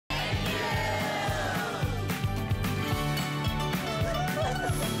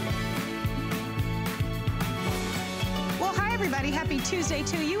everybody. Happy Tuesday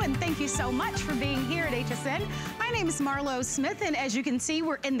to you, and thank you so much for being here at HSN. My name is Marlo Smith, and as you can see,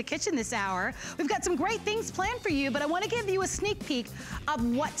 we're in the kitchen this hour. We've got some great things planned for you, but I want to give you a sneak peek of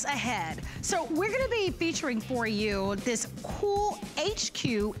what's ahead. So we're going to be featuring for you this cool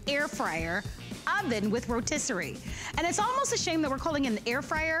HQ air fryer oven with rotisserie. And it's almost a shame that we're calling it an air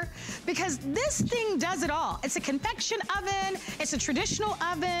fryer because this thing does it all. It's a convection oven, it's a traditional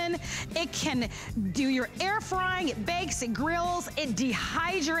oven, it can do your air frying, it bakes, it grills, it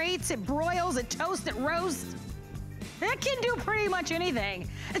dehydrates, it broils, it toasts, it roasts. It can do pretty much anything.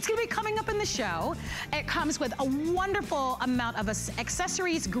 It's gonna be coming up in the show. It comes with a wonderful amount of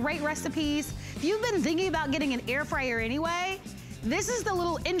accessories, great recipes. If you've been thinking about getting an air fryer anyway, this is the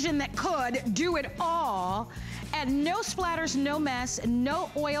little engine that could do it all. And no splatters, no mess, no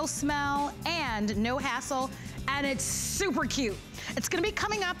oil smell, and no hassle. And it's super cute. It's gonna be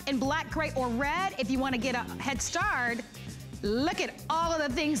coming up in black, gray, or red. If you wanna get a head start, look at all of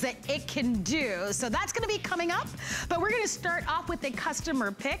the things that it can do. So that's gonna be coming up. But we're gonna start off with a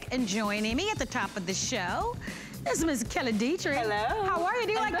customer pick, and joining me at the top of the show is Ms. Kelly Dietrich. Hello. How are you?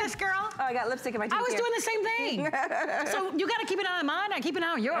 Do you like this, girl? Oh, I got lipstick in my teeth. I was doing the same thing. So you gotta keep an eye on mine, I keep an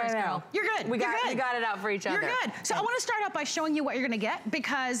eye on yours, girl. You're good. We got it out for each other. You're good. So I wanna start out by showing you what you're gonna get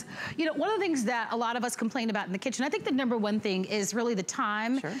because, you know, one of the things that a lot of us complain about in the kitchen, I think the number one thing is really the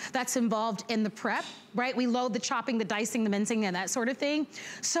time that's involved in the prep, right? We load the chopping, the dicing, the mincing, and that sort of thing.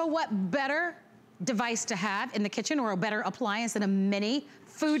 So what better device to have in the kitchen or a better appliance than a mini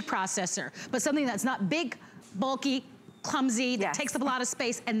food processor, but something that's not big, bulky, clumsy, that takes up a lot of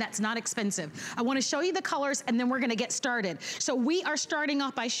space, and that's not expensive. I wanna show you the colors, and then we're gonna get started. So we are starting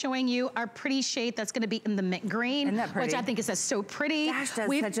off by showing you our pretty shade that's gonna be in the mint green, Isn't that pretty? Which I think is so pretty. Dash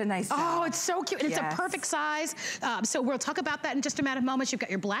does such a nice job. Oh, it's so cute, and it's a perfect size. So we'll talk about that in just a matter of moments. You've got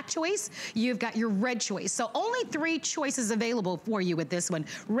your black choice, you've got your red choice. So only 3 choices available for you with this one.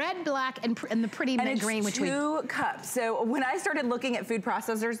 Red, black, and the pretty mint green. And it's 2 cups. So when I started looking at food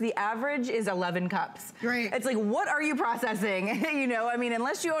processors, the average is 11 cups. Right. It's like, what are you processing? You know, I mean,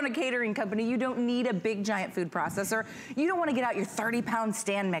 unless you own a catering company, you don't need a big giant food processor. You don't want to get out your 30-pound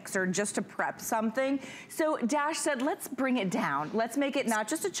stand mixer just to prep something. So Dash said, let's bring it down. Let's make it not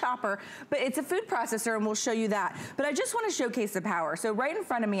just a chopper, but it's a food processor, and we'll show you that. But I just want to showcase the power. So right in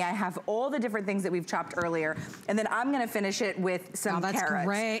front of me, I have all the different things that we've chopped earlier, and then I'm going to finish it with some carrots. That's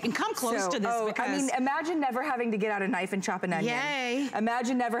great. And come close to this because... I mean, imagine never having to get out a knife and chop an onion. Yay.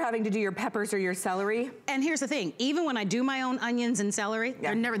 Imagine never having to do your peppers or your celery. And here's the thing, even when I do my own onions and celery,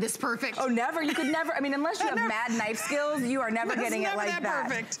 they're never this perfect. Oh, never? You could never, I mean, unless you have mad knife skills, you are never getting it like that.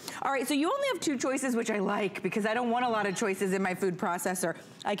 Perfect. All right, so you only have 2 choices, which I like because I don't want a lot of choices in my food processor.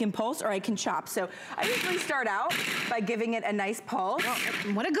 I can pulse or I can chop. So I usually start out by giving it a nice pulse.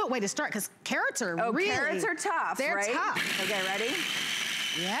 Well, what a good way to start, because carrots are really... carrots are tough, They're tough. Okay, ready?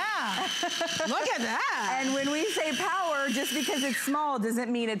 Yeah, look at that. And when we say power, just because it's small doesn't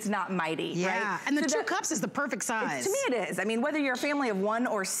mean it's not mighty, right? And the 2 cups is the perfect size. To me it is. I mean, whether you're a family of 1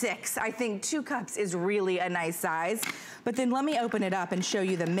 or 6, I think 2 cups is really a nice size. But then let me open it up and show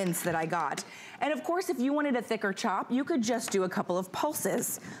you the mince that I got. And of course, if you wanted a thicker chop, you could just do a couple of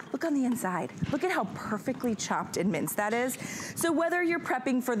pulses. Look on the inside. Look at how perfectly chopped and minced that is. So whether you're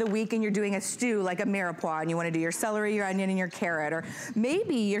prepping for the week and you're doing a stew like a mirepoix and you wanna do your celery, your onion, and your carrot, or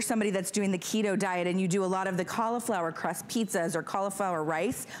maybe you're somebody that's doing the keto diet and you do a lot of the cauliflower crust pizzas or cauliflower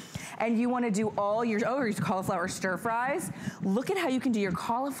rice, and you wanna do all your cauliflower stir fries, look at how you can do your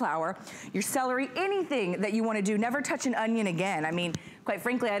cauliflower, your celery, anything that you wanna do. Never touch an onion again. I mean, quite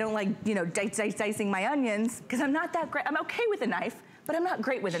frankly, I don't like, you know, dicing my onions because I'm not that great. I'm okay with a knife, but I'm not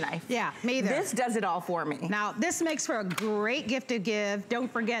great with a knife. Yeah, me either. This does it all for me. Now, this makes for a great gift to give.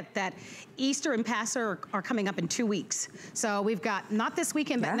 Don't forget that Easter and Passover are coming up in 2 weeks. So we've got, not this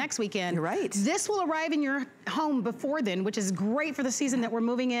weekend, but next weekend. You're right. This will arrive in your home before then, which is great for the season that we're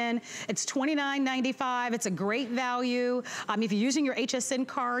moving in. It's $29.95. It's a great value. If you're using your HSN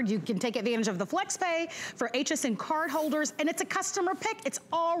card, you can take advantage of the FlexPay for HSN card holders, and it's a customer pick. It's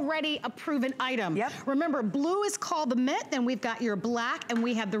already a proven item. Yep. Remember, blue is called the mint, then we've got your black, and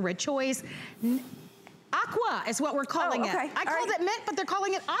we have the red choice. Aqua is what we're calling it. I called it mint, but they're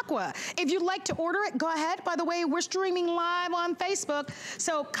calling it aqua. If you'd like to order it, go ahead. By the way, we're streaming live on Facebook.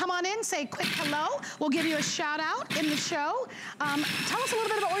 So come on in, say quick hello. We'll give you a shout out in the show. Tell us a little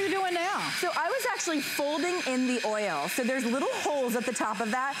bit about what you're doing now. So I was actually folding in the oil. So there's little holes at the top of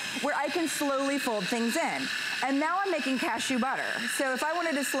that where I can slowly fold things in. And now I'm making cashew butter. So if I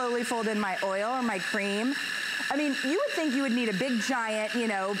wanted to slowly fold in my oil or my cream, I mean, you would think you would need a big giant, you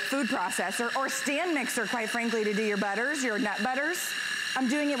know, food processor or stand mixer, quite frankly, to do your butters, your nut butters. I'm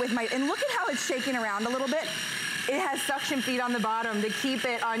doing it with my, and look at how it's shaking around a little bit. It has suction feet on the bottom to keep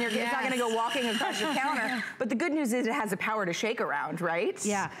it on your, it's not gonna go walking across your counter. But the good news is it has a power to shake around, right?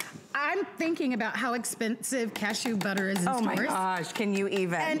 Yeah. I'm thinking about how expensive cashew butter is in stores. Oh my gosh, can you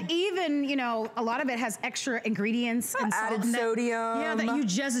even? And even, you know, a lot of it has extra ingredients and added sodium. Yeah, that you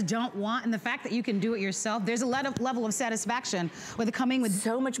just don't want. And the fact that you can do it yourself, there's a lot of level of satisfaction with it coming with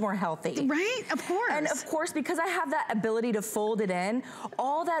so much more healthy. Right, of course. And of course, because I have that ability to fold it in,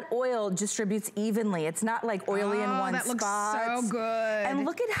 all that oil distributes evenly. It's not like oily in one spot. That looks so good. And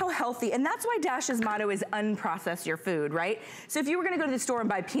look at how healthy, and that's why Dash's motto is unprocess your food, right? So if you were gonna go to the store and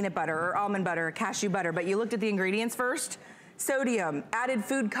buy peanut butter or almond butter or cashew butter, but you looked at the ingredients first, sodium, added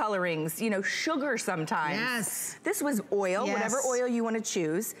food colorings, you know, sugar sometimes. Yes. This was oil, whatever oil you want to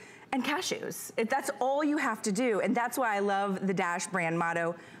choose, and cashews. That's all you have to do, and that's why I love the Dash brand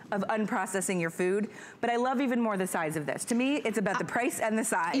motto of unprocessing your food, but I love even more the size of this. To me, it's about the price and the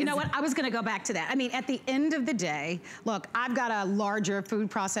size. You know what, I was gonna go back to that. I mean, at the end of the day, look, I've got a larger food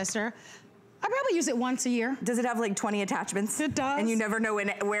processor. I probably use it once a year. Does it have like 20 attachments? It does. And you never know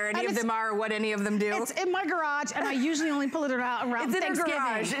where any of them are or what any of them do? It's in my garage, and I usually only pull it out around Thanksgiving. It's in her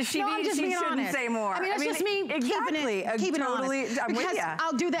garage. She shouldn't say more. I mean, it's just me keeping it honest. Because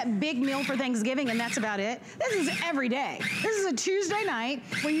I'll do that big meal for Thanksgiving, and that's about it. This is every day. This is a Tuesday night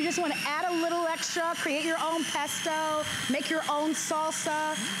where you just want to add a little extra, create your own pesto, make your own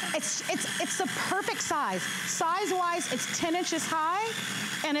salsa. It's the perfect size. Size-wise, it's 10 inches high,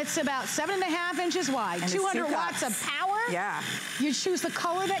 and it's about 7.5 inches wide, 200 watts of power. Yeah. You choose the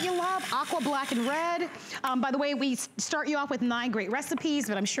color that you love, aqua, black, and red. By the way, we start you off with 9 great recipes,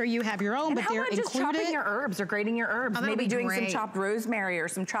 but I'm sure you have your own, but they're included. Just chopping your herbs or grating your herbs? Oh, maybe doing some chopped rosemary or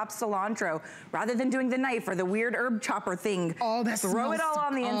some chopped cilantro, rather than doing the knife or the weird herb chopper thing. Oh, that Throw it all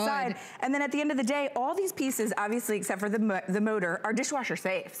on the inside. And then at the end of the day, all these pieces, obviously, except for the motor, are dishwasher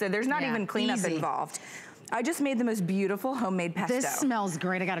safe. So there's not even cleanup involved. I just made the most beautiful homemade pesto. This smells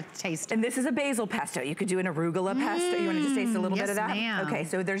great. I gotta taste it. And this is a basil pesto. You could do an arugula pesto. You wanna just taste a little bit of that? Okay,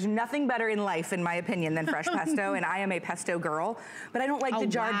 so there's nothing better in life, in my opinion, than fresh pesto, and I am a pesto girl, but I don't like the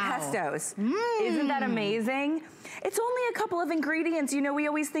jarred pestos. Isn't that amazing? It's only a couple of ingredients. You know, we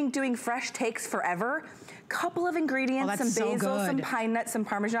always think doing fresh takes forever. Couple of ingredients, some basil, some pine nuts, some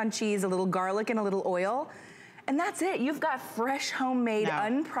Parmesan cheese, a little garlic, and a little oil. And that's it. You've got fresh, homemade,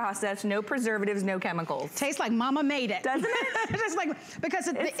 unprocessed, no preservatives, no chemicals. Tastes like Mama made it. Doesn't it? Just like, because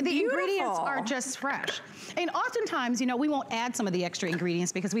the ingredients are just fresh. And oftentimes, you know, we won't add some of the extra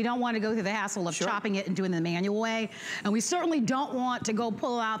ingredients because we don't want to go through the hassle of chopping it and doing it the manual way. And we certainly don't want to go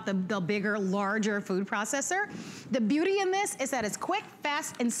pull out the bigger, larger food processor. The beauty in this is that it's quick,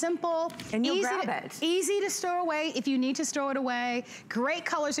 fast, and simple. And you'll grab it. Easy to store away if you need to store it away. Great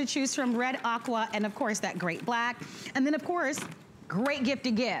colors to choose from, red, aqua, and of course that great black. And then of course, great gift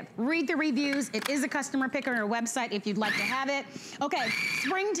to give. Read the reviews. It is a customer pick on our website if you'd like to have it. Okay,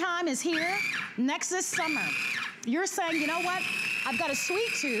 springtime is here. Next this summer. You're saying, you know what? I've got a sweet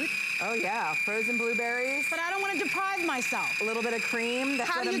tooth. Oh yeah, frozen blueberries. But I don't want to deprive myself. A little bit of cream, that's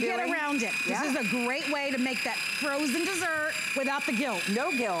what I'm doing. How do you get around it? This is a great way to make that frozen dessert without the guilt.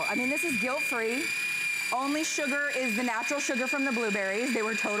 No guilt. I mean, this is guilt-free. Only sugar is the natural sugar from the blueberries. They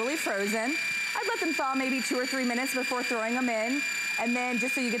were totally frozen. I'd let them thaw maybe 2 or 3 minutes before throwing them in. And then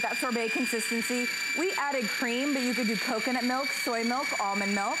just so you get that sorbet consistency, we added cream, but you could do coconut milk, soy milk,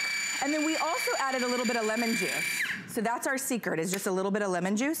 almond milk. And then we also added a little bit of lemon juice. So that's our secret, is just a little bit of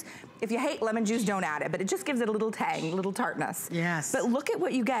lemon juice. If you hate lemon juice, don't add it, but it just gives it a little tang, a little tartness. Yes. But look at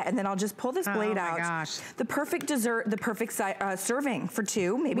what you get, and then I'll just pull this blade out. Oh my gosh. The perfect dessert, the perfect serving for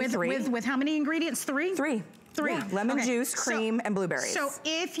 2, maybe 3. With how many ingredients? 3? 3. 3. Yeah. Lemon juice, cream, and blueberries. So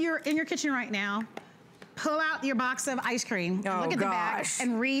if you're in your kitchen right now, pull out your box of ice cream, look at the back,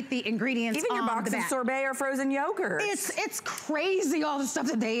 and read the ingredients on the back. Even your box of sorbet or frozen yogurt. It's crazy all the stuff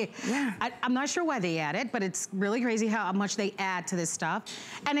that they, I'm not sure why they add it, but it's really crazy how much they add to this stuff.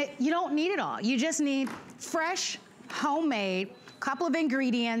 And you don't need it all. You just need fresh, homemade, couple of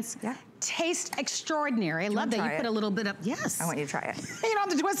ingredients. Taste extraordinary. I love that you put a little bit of, I want you to try it. You don't have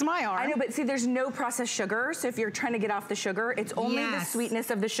to twist my arm. I know, but see, there's no processed sugar, so if you're trying to get off the sugar, it's only the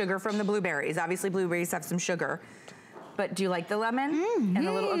sweetness of the sugar from the blueberries. Obviously, blueberries have some sugar. But do you like the lemon? And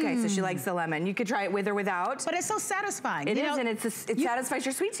a little, okay, so she likes the lemon. You could try it with or without. But it's so satisfying. It is, and it satisfies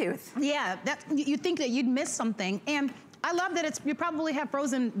your sweet tooth. Yeah, you'd think that you'd miss something. And I love that you probably have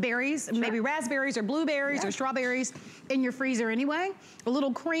frozen berries, maybe raspberries or blueberries or strawberries in your freezer anyway. A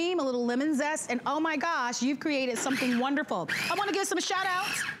little cream, a little lemon zest, and oh my gosh, you've created something wonderful. I want to give some shout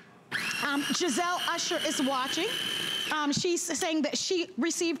outs. Giselle Usher is watching. She's saying that she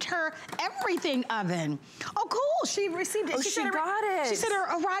received her everything oven. Oh, cool, she received it. Oh, she got it. She said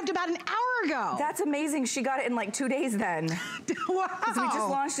it arrived about an hour ago. That's amazing. She got it in like 2 days then. Wow. Because we just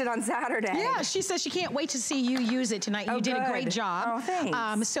launched it on Saturday. Yeah, she says she can't wait to see you use it tonight. You did a great job. Oh,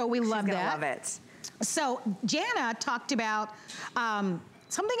 thanks. So we love that. Love it. So Jana talked about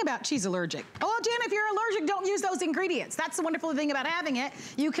something about she's allergic. Oh, Jana, if you're allergic, don't use those ingredients. That's the wonderful thing about having it.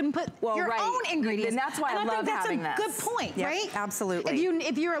 You can put your own ingredients. And that's why I love having this. And I think that's a good point, right? Absolutely.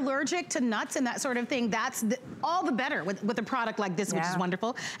 If you're allergic to nuts and that sort of thing, that's all the better with a product like this, which is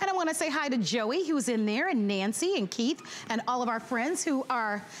wonderful. And I want to say hi to Joey, who's in there, and Nancy and Keith, and all of our friends who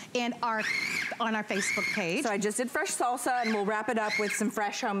are on our Facebook page. So I just did fresh salsa, and we'll wrap it up with some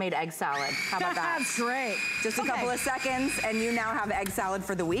fresh homemade egg salad. How about that? That's great. Just a couple of seconds, and you now have egg salad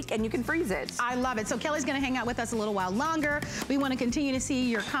for the week, and you can freeze it. I love it. So Kelly's gonna hang out with us a little while longer. We wanna continue to see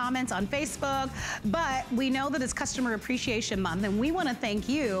your comments on Facebook, but we know that it's Customer Appreciation Month, and we wanna thank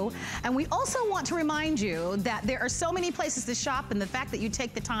you. And we also want to remind you that there are so many places to shop, and the fact that you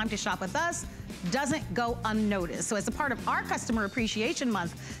take the time to shop with us doesn't go unnoticed. So as a part of our Customer Appreciation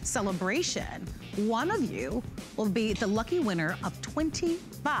Month celebration, one of you will be the lucky winner of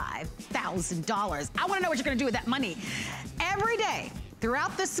 $25,000. I wanna know what you're gonna do with that money. Every day,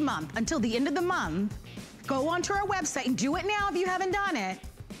 throughout this month, until the end of the month, go onto our website and do it now if you haven't done it.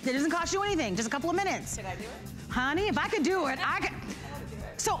 It doesn't cost you anything, just a couple of minutes. Can I do it? Honey, if I could do it, I could.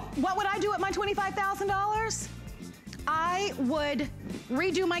 So what would I do with my $25,000? I would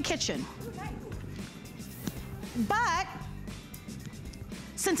redo my kitchen. But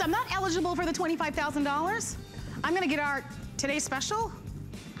since I'm not eligible for the $25,000, I'm gonna get our today's special,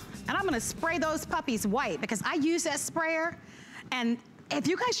 and I'm gonna spray those puppies white because I use that sprayer. And if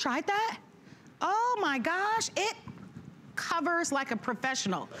you guys tried that, oh my gosh, it covers like a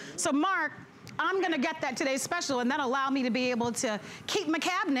professional. So Mark, I'm gonna get that today's special, and that'll allow me to be able to keep my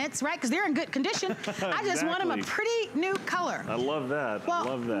cabinets, right? Because they're in good condition. I just want them a pretty new color. I love that. Well,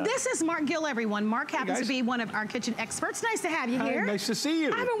 I love that. This is Mark Gill, everyone. Mark happens to be one of our kitchen experts. Nice to have you here. Nice to see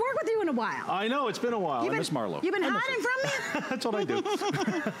you. I haven't worked with you in a while. I know, it's been a while. I miss Marlo. You've been hiding from me? That's what I do.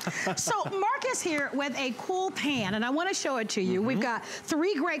 So Mark is here with a cool pan, and I want to show it to you. We've got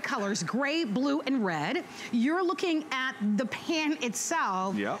 3 great colors, gray, blue, and red. You're looking at the pan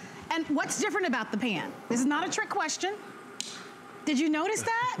itself. Yep. And what's different about the pan? This is not a trick question. Did you notice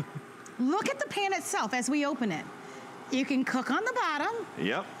that? Look at the pan itself as we open it. You can cook on the bottom.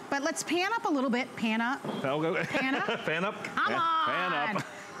 Yep. But let's pan up a little bit. Pan up. Pan up. Pan up. Come on. Pan up.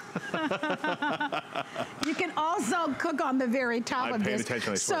 You can also cook on the very top of this.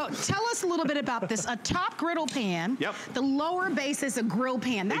 So tell us a little bit about this. A top griddle pan. Yep. The lower base is a grill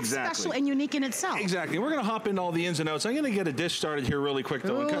pan. That's special and unique in itself. Exactly. We're going to hop into all the ins and outs. I'm going to get a dish started here really quick,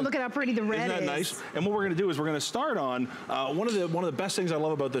 though. Ooh, look at how pretty the red is. Isn't that nice? And what we're going to do is we're going to start on one of the best things I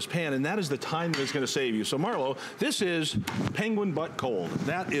love about this pan, and that is the time that it's going to save you. So Marlo, this is penguin butt cold.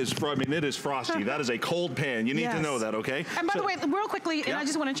 That is, I mean, it is frosty. That is a cold pan. You need to know that, okay? And by the way, real quickly, and I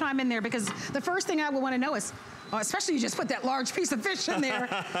just want to chime in there because the first thing I would want to know is, especially you just put that large piece of fish in there,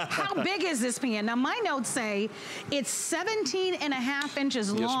 how big is this pan? Now my notes say it's 17.5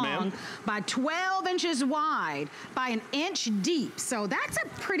 inches long by 12 inches wide by 1 inch deep. So that's a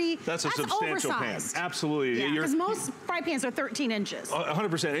pretty, that's a substantial oversized pan. Absolutely. Yeah, because most fry pans are 13 inches.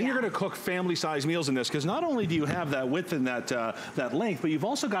 100%. And you're going to cook family-sized meals in this because not only do you have that width and that length, but you've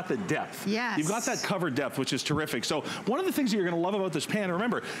also got the depth. Yes. You've got that covered depth, which is terrific. So one of the things that you're going to love about this pan,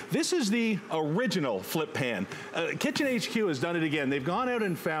 remember, this is the original flip pan. Kitchen HQ has done it again. They've gone out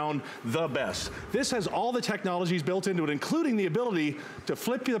and found the best. This has all the technologies built into it, including the ability to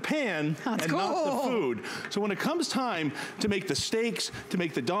flip the pan and not the food. So when it comes time to make the steaks, to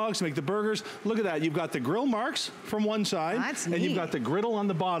make the dogs, to make the burgers, look at that. You've got the grill marks from one side, and you've got the griddle on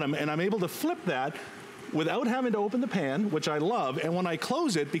the bottom, and I'm able to flip that without having to open the pan, which I love. And when I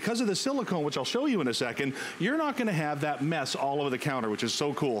close it, because of the silicone, which I'll show you in a second, you're not gonna have that mess all over the counter, which is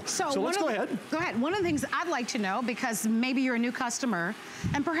so cool. So let's go ahead. Go ahead. One of the things I'd like to know, because maybe you're a new customer,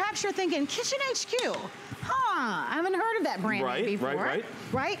 and perhaps you're thinking, Kitchen HQ, I haven't heard of that brand name before.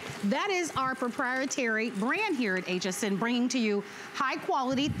 Right? That is our proprietary brand here at HSN, bringing to you high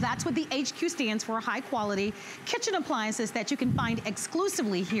quality, that's what the HQ stands for, high quality kitchen appliances that you can find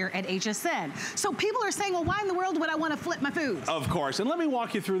exclusively here at HSN. So people are saying, well, why in the world would I want to flip my foods? Of course, and let me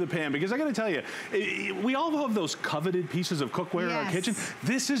walk you through the pan, because I gotta tell you, we all have those coveted pieces of cookware in our kitchen.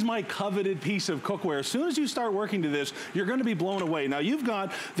 This is my coveted piece of cookware. As soon as you start working to this, you're gonna be blown away. Now you've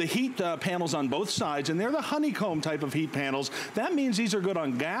got the heat panels on both sides, and they're the honeycomb type of heat panels. That means these are good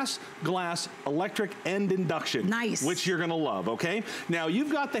on gas, glass, electric, and induction. Nice. Which you're gonna love, okay? Now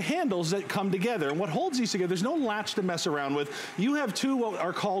you've got the handles that come together, and what holds these together, there's no latch to mess around with. You have two what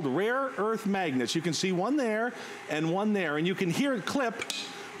are called rare earth magnets. You can see one there and one there, and you can hear it clip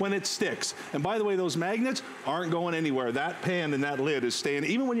when it sticks. And by the way, those magnets aren't going anywhere. That pan and that lid is staying,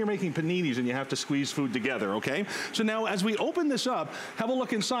 even when you're making paninis and you have to squeeze food together, okay? So now as we open this up, have a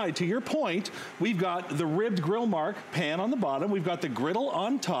look inside. To your point, we've got the ribbed grill mark pan on the bottom. We've got the griddle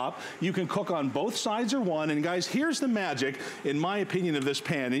on top. You can cook on both sides or one. And guys, here's the magic, in my opinion, of this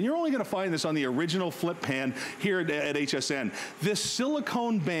pan. And you're only gonna find this on the original flip pan here at HSN. This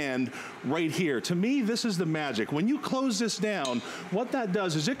silicone band right here, to me, this is the magic. When you close this down, what that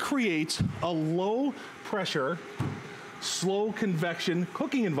does is it creates a low pressure, slow convection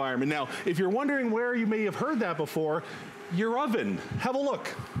cooking environment. Now, if you're wondering where you may have heard that before, your oven, have a look.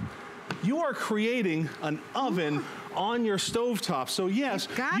 You are creating an oven on your stovetop. So yes,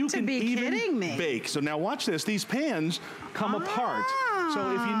 you can even bake. So now watch this, these pans come apart.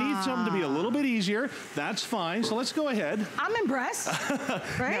 So if you need something to be a little bit easier, that's fine. So let's go ahead. I'm impressed,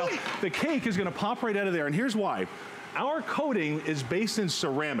 right? Now, the cake is gonna pop right out of there, and here's why. Our coating is based in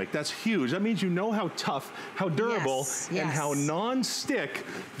ceramic. That's huge. That means you know how tough, how durable, and how non-stick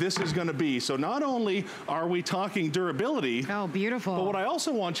this is gonna be. So not only are we talking durability, oh, beautiful. But what I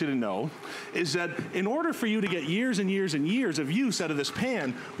also want you to know is that in order for you to get years and years and years of use out of this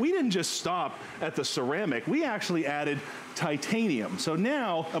pan, we didn't just stop at the ceramic. We actually added titanium. So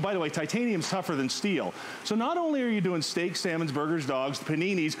now, by the way, titanium's tougher than steel. So not only are you doing steaks, salmons, burgers, dogs,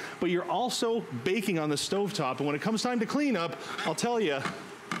 paninis, but you're also baking on the stovetop. And when it comes time to clean up, I'll tell you,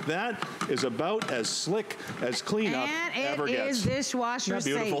 that is about as slick as cleanup ever gets. And it is dishwasher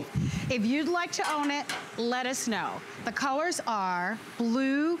safe. If you'd like to own it, let us know. The colors are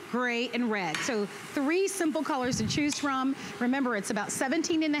blue, gray, and red. So 3 simple colors to choose from. Remember, it's about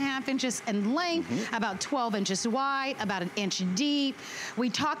 17.5 inches in length, about 12 inches wide, about 1 inch deep. We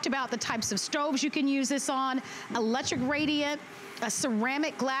talked about the types of stoves you can use this on: electric radiant, a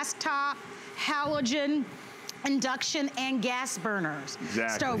ceramic glass top, halogen, induction, and gas burners,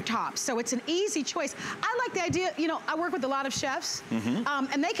 stove tops. So it's an easy choice. I like the idea, you know, I work with a lot of chefs,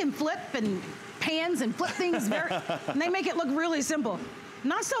 and they can flip and pans and flip things and they make it look really simple.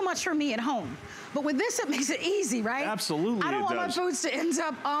 Not so much for me at home. But with this, it makes it easy, right? Absolutely, I don't want my foods to end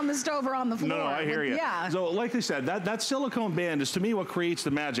up on the stove or on the floor. No, I hear you. Yeah. So like I said, that silicone band is, to me, what creates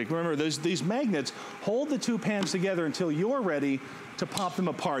the magic. Remember, these magnets hold the 2 pans together until you're ready to pop them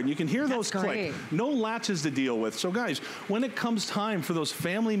apart. And you can hear those click. No latches to deal with. So guys, when it comes time for those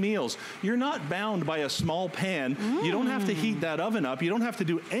family meals, you're not bound by a small pan. You don't have to heat that oven up. You don't have to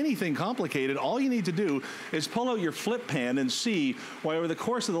do anything complicated. All you need to do is pull out your flip pan and see why over the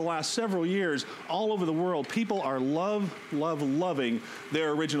course of the last several years, all over the world, people are loving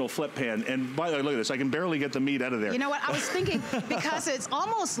their original flip pan. And by the way, look at this. I can barely get the meat out of there. You know what? I was thinking, because it's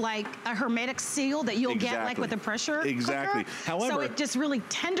almost like a hermetic seal that you'll get like with a pressure cooker. However, so it just really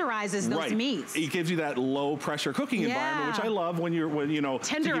tenderizes those meats. It gives you that low pressure cooking environment, which I love when you know,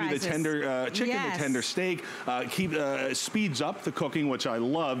 to give you the tender chicken, the tender steak, speeds up the cooking, which I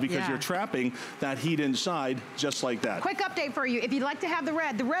love because you're trapping that heat inside just like that. Quick update for you. If you'd like to have the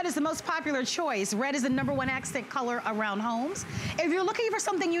red is the most popular choice. Red is the #1 accent color around homes. If you're looking for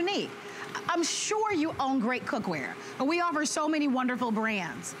something unique, I'm sure you own great cookware. And we offer so many wonderful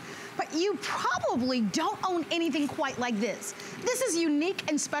brands. But you probably don't own anything quite like this. This is unique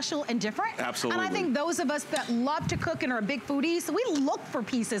and special and different. Absolutely. And I think those of us that love to cook and are big foodies, we look for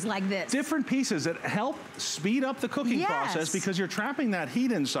pieces like this. Different pieces that help speed up the cooking process because you're trapping that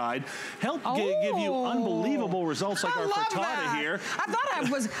heat inside, help give you unbelievable results like our frittata here. I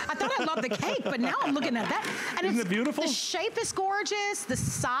thought I loved the cake, but now I'm looking at that. And Isn't it beautiful? The shape is gorgeous. The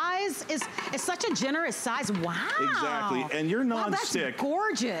size is such a generous size. Wow. Exactly. And your non-stick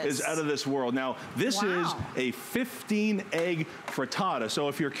is out of this world. Now, this is a 15-egg frittata. So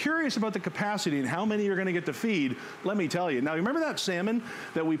if you're curious about the capacity and how many you're going to get to feed, let me tell you. Now, remember that salmon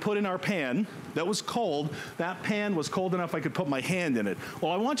that we put in our pan that was cold? That pan was cold enough I could put my hand in it.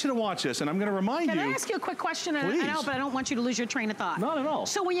 Well, I want you to watch this, and I'm going to remind you. Can I ask you a quick question? Please. I know, but I don't want you to lose your train of thought. Not at all.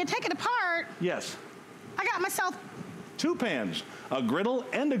 So when you take it apart, I got myself 2 pans, a griddle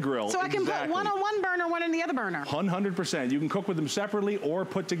and a grill. So I can put one on one burner, one on the other burner. 100%. You can cook with them separately or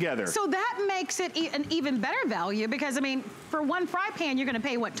put together. So that makes it an even better value because, I mean, for one fry pan, you're going to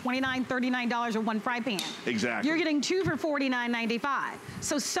pay, what, $29, $39 for one fry pan. Exactly. You're getting 2 for $49.95.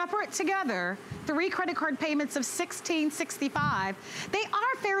 So separate together, 3 credit card payments of $16.65. They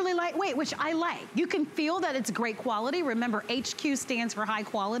are fairly lightweight, which I like. You can feel that it's great quality. Remember, HQ stands for high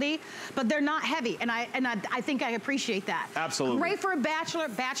quality, but they're not heavy, and I think I appreciate that. that. Absolutely. Great for a bachelor,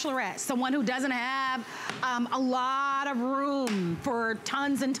 bachelorette, someone who doesn't have a lot of room for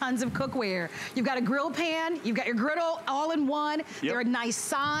tons and tons of cookware. You've got a grill pan, you've got your griddle all in one. Yep. They're a nice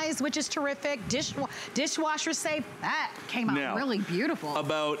size, which is terrific. Dishwasher safe. That came out really beautiful.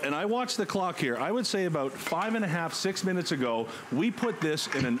 And I watched the clock here, I would say about 5.5, 6 minutes ago, we put this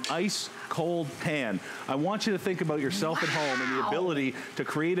in an ice cold pan. I want you to think about yourself at home and the ability to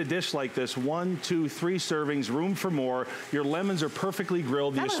create a dish like this. 1, 2, 3 servings, room for more. Your lemons are perfectly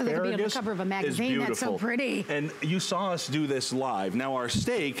grilled. The asparagus be on the cover of a magazine. is beautiful. That's so pretty. And you saw us do this live. Now our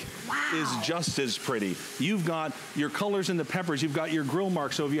steak is just as pretty. You've got your colors in the peppers. You've got your grill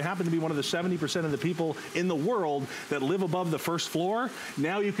marks. So if you happen to be one of the 70% of the people in the world that live above the first floor,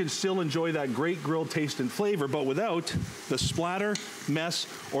 now you can still enjoy that great grilled taste and flavor, but without the splatter, mess,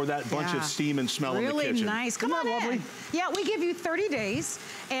 or that bunch of steam and smell in the kitchen. Really nice. Come on in. Yeah, we give you 30 days,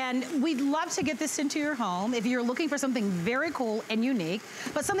 and we'd love to get this into your home if you're looking for something very cool and unique,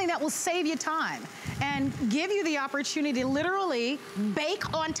 but something that will save you time and give you the opportunity to literally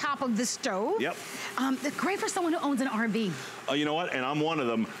bake on top of the stove. Yep. Great for someone who owns an RV. You know what? And I'm one of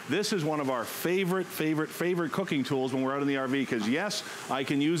them. This is one of our favorite cooking tools when we're out in the RV, because yes, I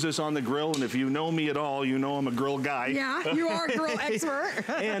can use this on the grill, and if you know me at all, you know I'm a grill guy. Yeah, you are a grill expert.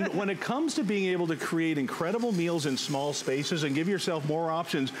 And when it comes to being able to create incredible meals in small spaces and give yourself more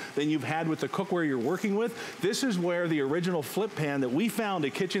options than you've had with the cookware you're working with, this is where the original flip pan that we found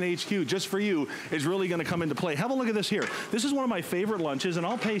at Kitchen HQ just for you is really going to come into play. Have a look at this here. This is one of my favorite lunches, and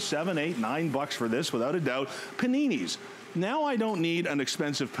I'll pay $7, $8, $9 for this without a doubt. Paninis. Now I don't need an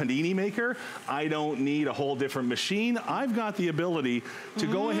expensive panini maker. I don't need a whole different machine. I've got the ability to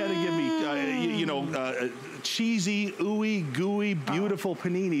go ahead and give me, cheesy, ooey, gooey, beautiful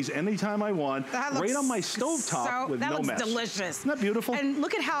paninis anytime I want, right on my stovetop with no mess. That looks delicious. Isn't that beautiful? And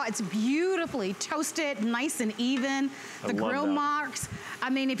look at how it's beautifully toasted, nice and even. The grill marks. I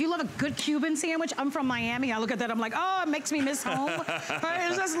mean, if you love a good Cuban sandwich, I'm from Miami. I look at that, I'm like, oh, it makes me miss home.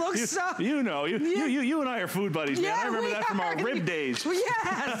 But it just looks so. You know, you and I are food buddies, man. I remember that from our rib days.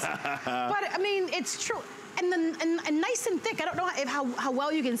 Yes. But I mean, it's true. And nice and thick. I don't know how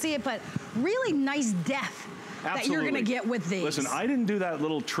well you can see it, but really nice depth. That you're gonna get with these. Listen, I didn't do that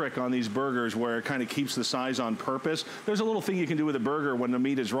little trick on these burgers where it kind of keeps the size on purpose. There's a little thing you can do with a burger when the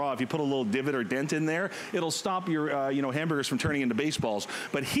meat is raw. If you put a little divot or dent in there, it'll stop your hamburgers from turning into baseballs.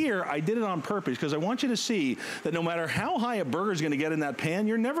 But here, I did it on purpose because I want you to see that no matter how high a burger is gonna get in that pan,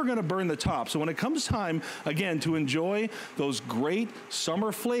 you're never gonna burn the top. So when it comes time, again, to enjoy those great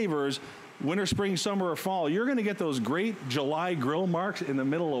summer flavors, winter, spring, summer, or fall, you're gonna get those great July grill marks in the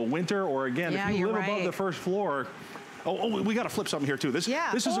middle of winter, or again, if you live above the first floor. Oh, we got to flip something here too. This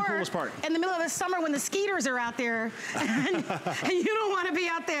is the coolest part. In the middle of the summer when the skeeters are out there and you don't want to be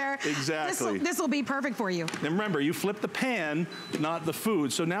out there. Exactly. This will be perfect for you. And remember, you flip the pan, not the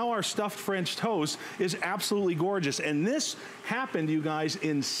food. So now our stuffed French toast is absolutely gorgeous. And this happened, you guys,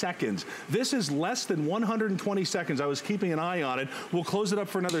 in seconds. This is less than 120 seconds. I was keeping an eye on it. We'll close it up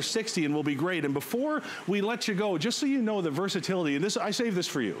for another 60 and we'll be great. And before we let you go, just so you know the versatility, and I saved this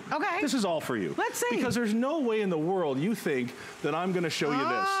for you. Okay. This is all for you. Let's see. Because there's no way in the world you think that I'm going to show you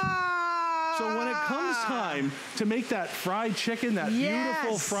this. So when it comes time to make that fried chicken, that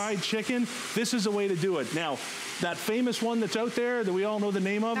beautiful fried chicken, this is the way to do it. Now, that famous one that's out there that we all know the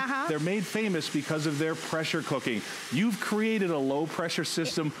name of, they're made famous because of their pressure cooking. You've created a low pressure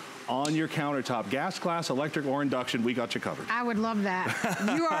system on your countertop. Gas, glass, electric, or induction, we got you covered. I would love that.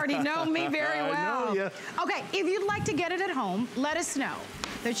 You already know me very well. I know ya. Okay, if you'd like to get it at home, let us know.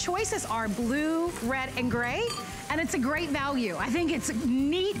 The choices are blue, red, and gray, and it's a great value. I think it's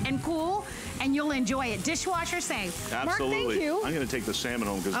neat and cool, and you'll enjoy it. Dishwasher safe. Absolutely. Mark, thank you. I'm going to take the salmon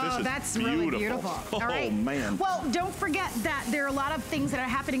home because this is that's beautiful. Really beautiful. All right. Oh, man. Well, don't forget that there are a lot of things that are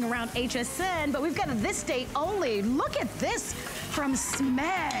happening around HSN, but we've got a this date only. Look at this from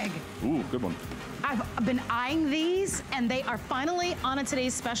Smeg. Ooh, good one. I've been eyeing these, and they are finally on a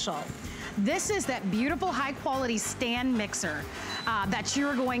today's special. This is that beautiful high quality stand mixer that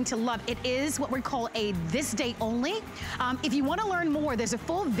you're going to love. It is what we call a this day only. If you want to learn more, there's a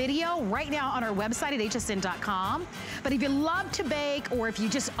full video right now on our website at hsn.com. But if you love to bake, or if you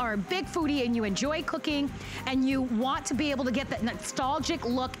just are a big foodie and you enjoy cooking and you want to be able to get that nostalgic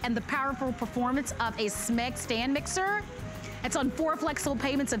look and the powerful performance of a Smeg stand mixer, It's on 4 flexible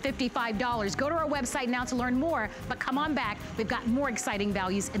payments of $55. Go to our website now to learn more, but come on back. We've got more exciting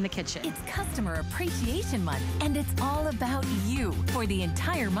values in the kitchen. It's Customer Appreciation Month, and it's all about you. For the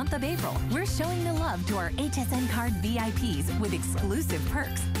entire month of April, we're showing the love to our HSN card VIPs with exclusive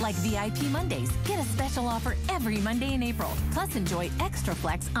perks like VIP Mondays. Get a special offer every Monday in April. Plus, enjoy extra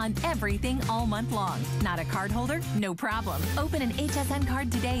flex on everything all month long. Not a card holder? No problem. Open an HSN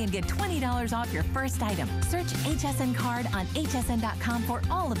card today and get $20 off your first item. Search HSN card on hsn.com for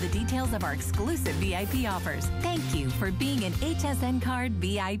all of the details of our exclusive VIP offers. Thank you for being an HSN card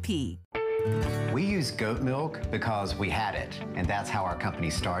VIP. We use goat milk because we had it, and that's how our company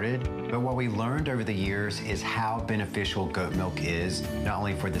started. But what we learned over the years is how beneficial goat milk is, not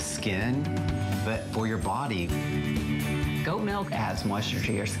only for the skin, but for your body. Goat milk adds moisture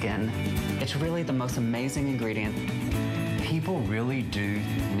to your skin. It's really the most amazing ingredient. People really do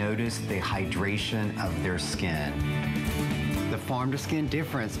notice the hydration of their skin. The farm to skin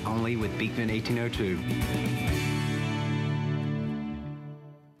difference only with Beekman 1802.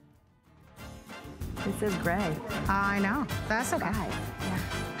 This is gray. I know. That's okay.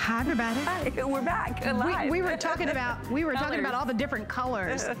 Hi, everybody. Hi, we're back alive. We were talking about all the different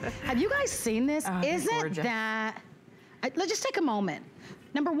colors. Have you guys seen this? Isn't gorgeous. that? Let's just take a moment.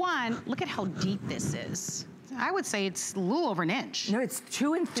 Number one, look at how deep this is. I would say it's a little over an inch. No, it's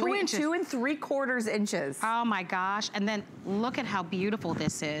 2 inches. 2 3/4 inches. Oh my gosh, and then look at how beautiful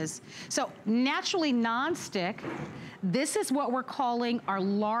this is. So naturally non-stick, this is what we're calling our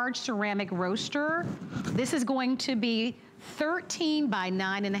large ceramic roaster. This is going to be 13 by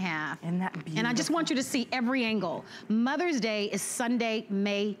 9.5. Isn't that beautiful? And I just want you to see every angle. Mother's Day is Sunday,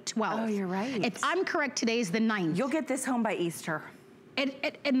 May 12th. Oh, you're right. If I'm correct, today's the 9th. You'll get this home by Easter.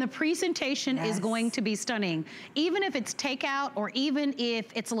 And the presentation is going to be stunning. Even if it's takeout or even if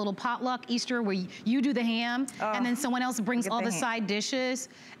it's a little potluck Easter where you do the ham and then someone else brings all the side dishes,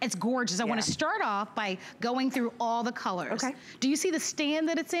 it's gorgeous. I want to start off by going through all the colors. Okay. Do you see the stand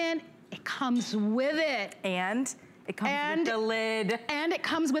that it's in? It comes with it. And it comes with the lid. And it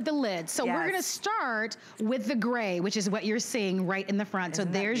comes with the lid. So we're gonna start with the gray, which is what you're seeing right in the front. Isn't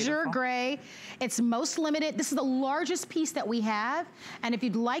so there's your gray. It's most limited. This is the largest piece that we have. And if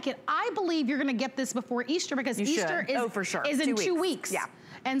you'd like it, I believe you're gonna get this before Easter because Easter is in 2 weeks. Yeah.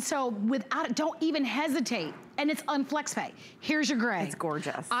 And so without it, don't even hesitate. And it's on FlexPay. Here's your gray. It's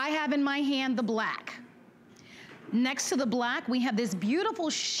gorgeous. I have in my hand the black. Next to the black, we have this beautiful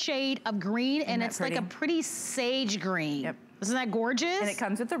shade of green, and it's like a pretty sage green. Yep. Isn't that gorgeous? And it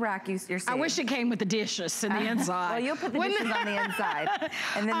comes with the rack you're seeing. I wish it came with the dishes in the inside. Well, you'll put the dishes on the inside.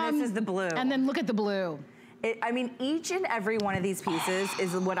 And then this is the blue. And then look at the blue. I mean, each and every one of these pieces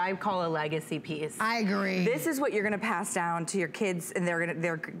is what I call a legacy piece. I agree. This is what you're gonna pass down to your kids and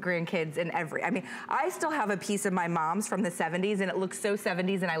their grandkids and I mean, I still have a piece of my mom's from the 70s and it looks so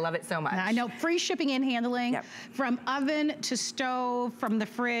 70s and I love it so much. I know, free shipping and handling, from oven to stove, from the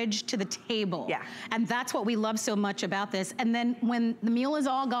fridge to the table. Yeah. And that's what we love so much about this. And then when the meal is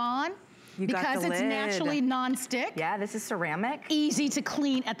all gone, because it's naturally non-stick. Yeah, this is ceramic. Easy to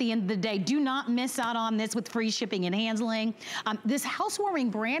clean at the end of the day. Do not miss out on this with free shipping and handling. This housewarming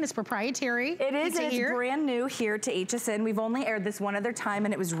brand is proprietary. It is, and it's brand new here to HSN. We've only aired this one other time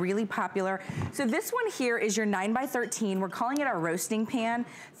and it was really popular. So this one here is your 9x13. We're calling it our roasting pan.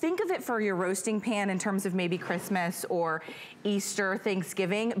 Think of it for your roasting pan in terms of maybe Christmas or Easter,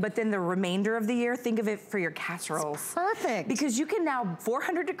 Thanksgiving, but then the remainder of the year, think of it for your casseroles. It's perfect. Because you can now,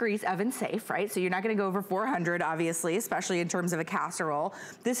 400 degrees oven safe, right? So you're not gonna go over 400, obviously, especially in terms of a casserole.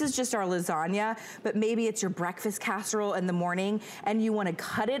 This is just our lasagna, but maybe it's your breakfast casserole in the morning and you wanna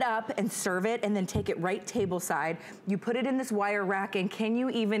cut it up and serve it and then take it right table side. You put it in this wire rack and can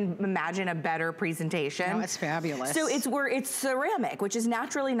you even imagine a better presentation? No, it's fabulous. So it's ceramic, which is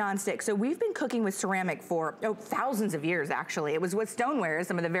naturally nonstick. So we've been cooking with ceramic for thousands of years, actually. It was with stoneware,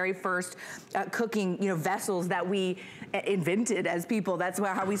 some of the very first cooking vessels that we invented as people. That's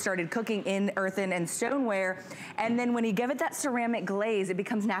how we started cooking in earthen and stoneware. And then when you give it that ceramic glaze, it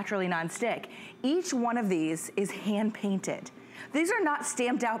becomes naturally nonstick. Each one of these is hand painted. These are not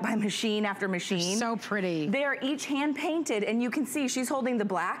stamped out by machine after machine. They're so pretty. They are each hand painted, and you can see she's holding the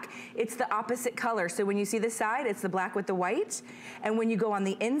black. It's the opposite color. So when you see the side, it's the black with the white. And when you go on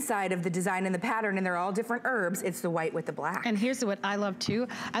the inside of the design and the pattern, and they're all different herbs, it's the white with the black. And here's what I love too.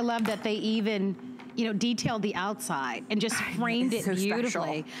 I love that they even detailed the outside and just framed it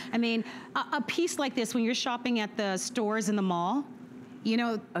beautifully. I mean, a piece like this, when you're shopping at the stores in the mall, You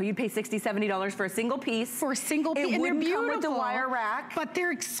know, oh, you pay $60, $70 for a single piece. For a single piece, and they're wouldn't beautiful. come with the wire rack. But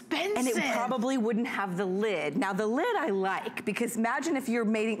they're expensive. And it probably wouldn't have the lid. Now the lid I like, because imagine if you're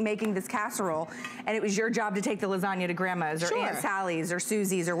making this casserole and it was your job to take the lasagna to grandma's or Aunt Sally's or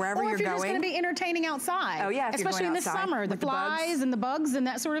Susie's or wherever you're going. Or if you're just gonna be entertaining outside. Oh yeah, if especially you're going in the summer, the flies and the bugs and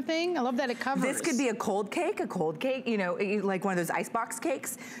that sort of thing. I love that it covers. This could be a cold cake, you know, like one of those icebox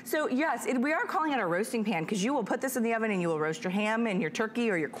cakes. So yes, we are calling it a roasting pan because you will put this in the oven and you will roast your ham and your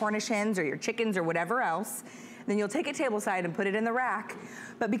turkey or your Cornish hens or your chickens or whatever else. Then you'll take it tableside and put it in the rack.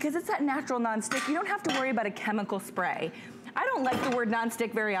 But because it's that natural nonstick, you don't have to worry about a chemical spray. I don't like the word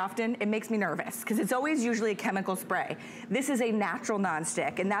nonstick very often. It makes me nervous because it's always usually a chemical spray. This is a natural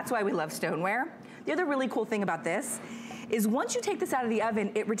nonstick, and that's why we love stoneware. The other really cool thing about this is once you take this out of the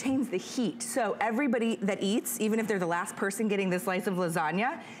oven, it retains the heat. So everybody that eats, even if they're the last person getting this slice of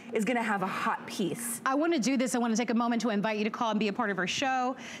lasagna, is gonna have a hot piece. I wanna do this. I wanna take a moment to invite you to call and be a part of our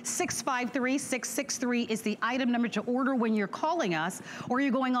show. 653-663 is the item number to order when you're calling us or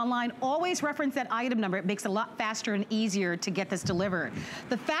you're going online. Always reference that item number. It makes it a lot faster and easier to get this delivered.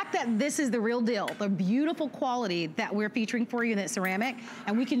 The fact that this is the real deal, the beautiful quality that we're featuring for you in that ceramic,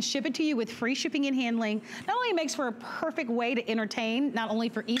 and we can ship it to you with free shipping and handling, not only makes for a perfect way to entertain, not only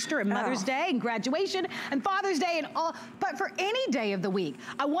for Easter and Mother's Day and graduation and Father's Day and all, but for any day of the week.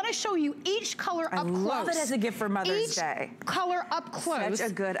 I want to show you each color up close. I love it as a gift for Mother's Day. Color up close.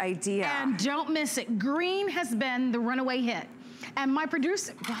 Such a good idea. And don't miss it. Green has been the runaway hit. And my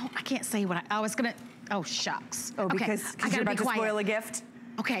producer, well, I can't say what I was gonna, oh shucks. Oh, because you're about to spoil a gift?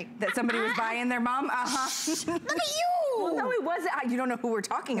 Okay. That somebody was buying their mom? Look at you! Well, no, it wasn't. You don't know who we're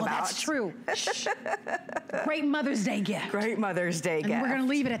talking about. That's true. Great Mother's Day gift. Great Mother's Day gift. And we're gonna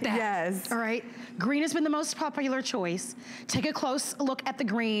leave it at that. Yes. All right. Green has been the most popular choice. Take a close look at the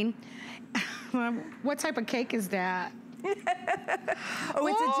green. What type of cake is that? Oh,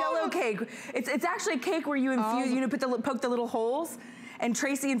 it's a Jell-O cake. It's actually a cake where you infuse, you know, poke the little holes, and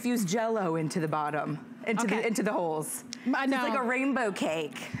Tracy infused Jell-O into the bottom, into the holes. I know. So it's like a rainbow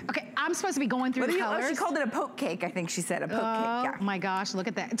cake. Okay, I'm supposed to be going through the colors. Oh, she called it a poke cake, I think she said, a poke cake, yeah. Oh my gosh, look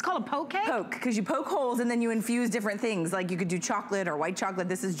at that. It's called a poke cake? Poke, because you poke holes and then you infuse different things. Like you could do chocolate or white chocolate.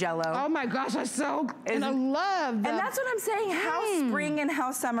 This is Jell-O. Oh my gosh, that's so, and I love that. And that's what I'm saying, how spring and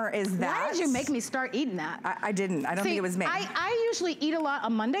how summer is that. Why did you make me start eating that? I didn't, I don't think it was me. I usually eat a lot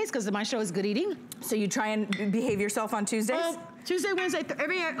on Mondays because my show is Good Eating. So you try and behave yourself on Tuesdays? Tuesday, Wednesday,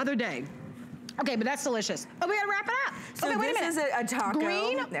 every other day. Okay, but that's delicious. Oh, we gotta wrap it up. So okay, wait a minute. This is a taco.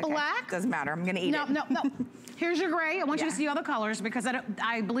 Green, black. Doesn't matter, I'm gonna eat it. No. Here's your gray. I want you to see all the colors because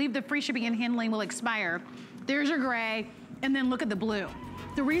I believe the free shipping and handling will expire. There's your gray, and then look at the blue.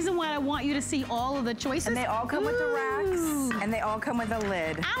 The reason why I want you to see all of the choices. And they all come with the racks, and they all come with a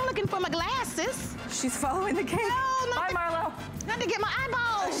lid. I'm looking for my glasses. She's following the cake. No, Bye, Marlo. Not to get my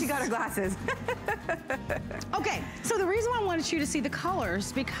eyeballs. She got her glasses. Okay, so the reason why I wanted you to see the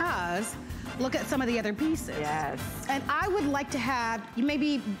colors because look at some of the other pieces. Yes. And I would like to have,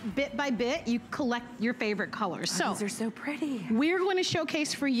 maybe bit by bit, you collect your favorite colors. Oh, these are so pretty. We're going to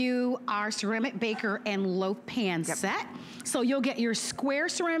showcase for you our ceramic baker and loaf pan set. So you'll get your square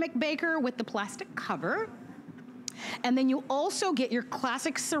ceramic baker with the plastic cover. And then you also get your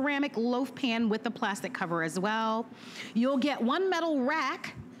classic ceramic loaf pan with the plastic cover as well. You'll get one metal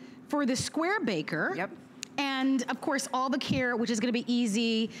rack for the square baker. Yep. And of course, all the care, which is gonna be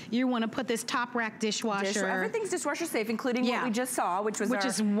easy. You wanna put this top rack dishwasher. Everything's dishwasher safe, including what we just saw, which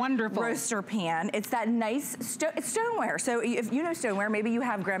is wonderful. Roaster pan. It's that nice, it's stoneware. So if you know stoneware, maybe you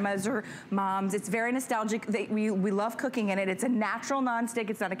have grandmas or moms. It's very nostalgic. We love cooking in it. It's a natural nonstick.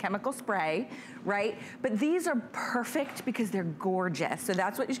 It's not a chemical spray, right? But these are perfect because they're gorgeous. So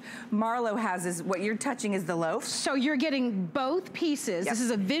that's what Marlo has, is what you're touching is the loaf. So you're getting both pieces. This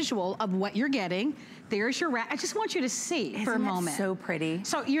is a visual of what you're getting. There's your rack. I just want you to see for a moment. So pretty.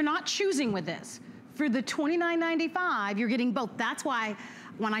 So you're not choosing with this. For the $29.95, you're getting both. That's why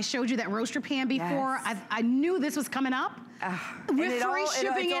when I showed you that roaster pan before, I knew this was coming up. With free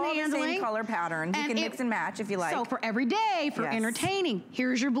shipping and handling. The same color patterns. You can mix and match if you like. So for every day, for entertaining,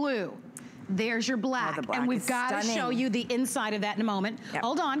 here's your blue. There's your black. The black and we've got to show you the inside of that in a moment.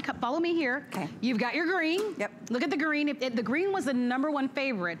 Hold on, follow me here. Okay. You've got your green. Look at the green. The green was the #1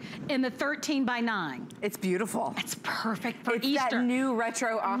 favorite in the 13x9. It's beautiful. It's perfect for Easter. It's that new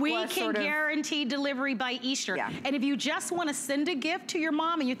retro aqua We can guarantee delivery by Easter. And if you just want to send a gift to your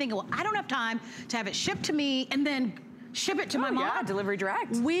mom and you're thinking, well, I don't have time to have it shipped to me and then ship it to my mom. Yeah, delivery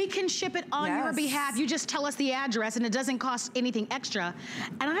direct. We can ship it on your behalf. You just tell us the address and it doesn't cost anything extra.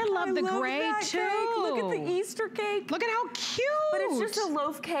 And I love the gray too. Cake. Look at the Easter cake. Look at how cute. But it's just a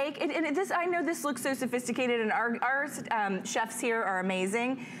loaf cake. And this, I know this looks so sophisticated, and our chefs here are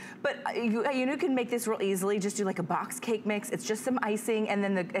amazing. But you can make this real easily. Just do like a box cake mix. It's just some icing, and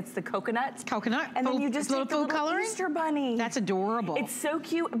then it's the coconut. And then you just take the little coloring? Easter bunny. That's adorable. It's so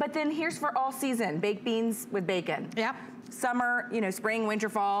cute. But then here's for all season: baked beans with bacon. Yep. Summer, spring, winter,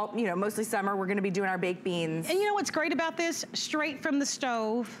 fall. Mostly summer. We're going to be doing our baked beans. And you know what's great about this? Straight from the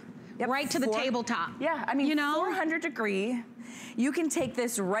stove, right to the tabletop. Yeah, I mean, 400 degree. You can take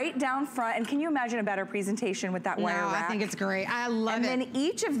this right down front, and can you imagine a better presentation with that wire rack? I think it's great. I love it. And then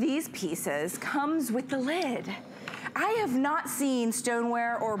each of these pieces comes with the lid. I have not seen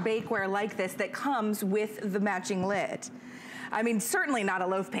stoneware or bakeware like this that comes with the matching lid. I mean, certainly not a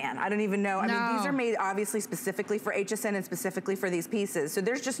loaf pan. I don't even know. I mean, these are made obviously specifically for HSN and specifically for these pieces. So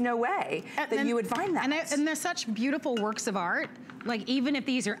there's just no way that you would find that. And they're such beautiful works of art. Like, even if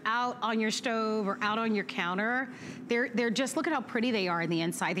these are out on your stove or out on your counter, they're just, look at how pretty they are in the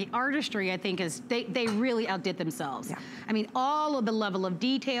inside. The artistry, I think, is, they really outdid themselves. Yeah. I mean, all of the level of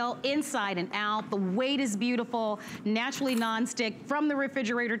detail, inside and out, the weight is beautiful, naturally nonstick, from the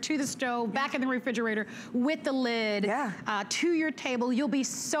refrigerator to the stove, back in the refrigerator, with the lid, to your table. You'll be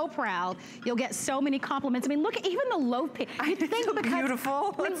so proud. You'll get so many compliments. I mean, look, even the loaf pan. I think so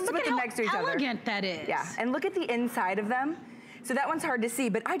beautiful. I mean, Let's put them next to each other. How elegant that is. Yeah, and look at the inside of them. So that one's hard to see,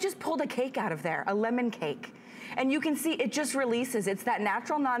 but I just pulled a cake out of there, a lemon cake. And you can see it just releases. It's that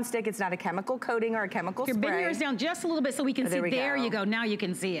natural nonstick. It's not a chemical coating or a chemical spray. Bring yours down just a little bit so we can see. There you go. Now you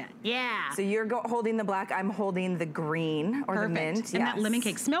can see it. Yeah. So you're holding the black. I'm holding the green or the mint. And that lemon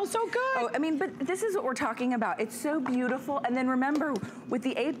cake smells so good. Oh, I mean, but this is what we're talking about. It's so beautiful. And then remember, with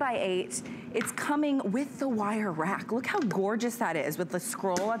the 8x8, it's coming with the wire rack. Look how gorgeous that is with the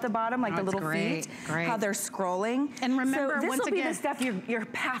scroll at the bottom, like the little feet. How they're scrolling. And remember, so once again, this will be the stuff you're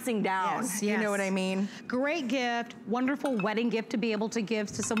passing down. Yes, you know what I mean? Great gift. Wonderful wedding gift to be able to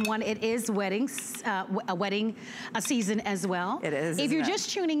give to someone. It is a wedding season as well. It is. If you're just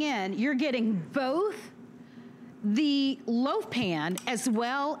tuning in, you're getting both the loaf pan as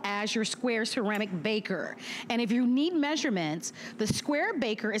well as your square ceramic baker. And if you need measurements, the square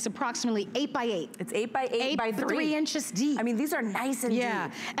baker is approximately 8x8. It's 8x8 by 3 inches deep. I mean, these are nice and deep.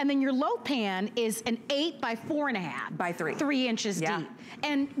 And then your loaf pan is an 8 by 4.5. By 3. 3 inches deep.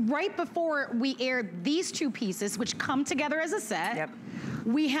 And right before we aired these two pieces, which come together as a set,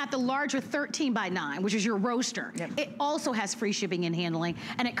 we had the larger 13 by 9, which is your roaster. It also has free shipping and handling,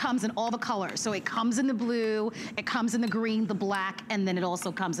 and it comes in all the colors. So it comes in the blue, it comes in the green, the black, and then it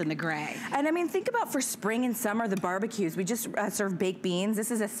also comes in the gray. And I mean, think about for spring and summer, the barbecues. We just serve baked beans.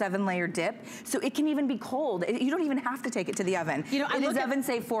 This is a 7-layer dip, so it can even be cold. You don't even have to take it to the oven. You know, it is oven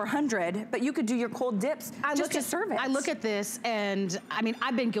safe 400, but you could do your cold dips just to serve it. I look at this, and I mean,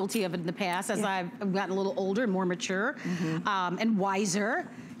 I've been guilty of it in the past as I've gotten a little older and more mature and wiser.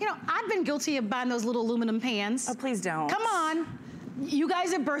 You know, I've been guilty of buying those little aluminum pans. Oh, please don't. Come on. You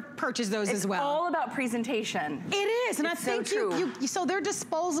guys have purchased those as well. It's all about presentation. It is, and I think so they're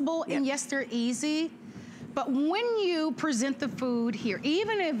disposable, and yes, they're easy. But when you present the food here,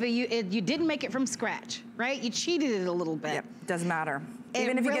 even if you didn't make it from scratch, right? You cheated it a little bit. Yep, doesn't matter.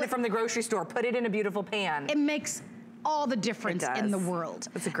 Even if you get it from the grocery store, put it in a beautiful pan. It makes all the difference in the world.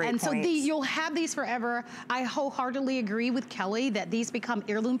 That's a great point. And so you'll have these forever. I wholeheartedly agree with Kelly that these become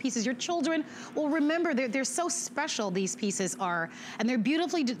heirloom pieces. Your children will remember, they're so special, these pieces are. And they're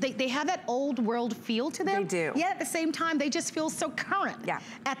beautifully, they have that old world feel to them. They do. Yet at the same time, they just feel so current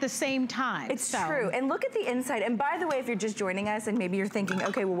at the same time. It's true. And look at the inside. And by the way, if you're just joining us and maybe you're thinking,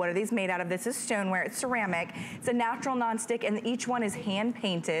 okay, well, what are these made out of? This is stoneware, it's ceramic. It's a natural nonstick, and each one is hand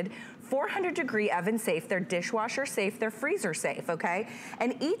painted. 400-degree oven safe, they're dishwasher safe, they're freezer safe, okay?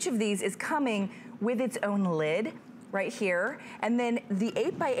 And each of these is coming with its own lid right here, and then the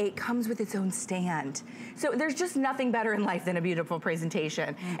 8x8 comes with its own stand. So there's just nothing better in life than a beautiful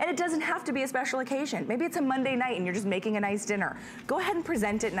presentation. And it doesn't have to be a special occasion. Maybe it's a Monday night and you're just making a nice dinner. Go ahead and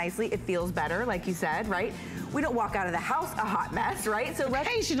present it nicely. It feels better, like you said, right? We don't walk out of the house a hot mess, right? So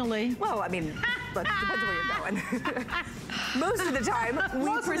occasionally. Well, I mean, depends where you're going. Most of the time,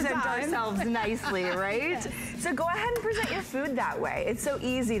 we present ourselves nicely, right? So go ahead and present your food that way. It's so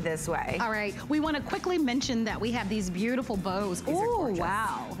easy this way. All right, we want to quickly mention that we have these beautiful bows. Oh,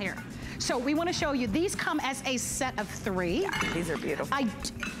 wow. Here. So we want to show you, these come as a set of 3. Yeah, these are beautiful.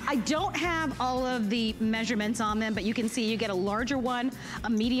 I don't have all of the measurements on them, but you can see you get a larger one, a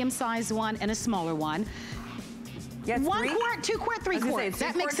medium-sized one, and a smaller one. Yeah, 1 quart, 2 quart, 3 quart.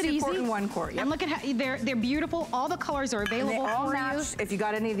 That makes it easy. 2 quart and 1 quart. Yep. And look at how they're beautiful. All the colors are available and they all for match. you. If you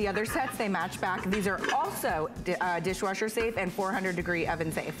got any of the other sets, they match back. These are also dishwasher safe and 400-degree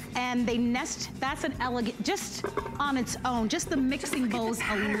oven safe. And they nest. That's an elegant, just on its own, just the mixing bowls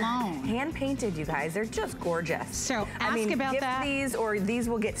alone. Hand painted, you guys. They're just gorgeous. So ask about gift that. These, or these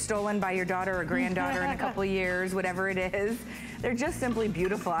will get stolen by your daughter or granddaughter in a couple of years, whatever it is. They're just simply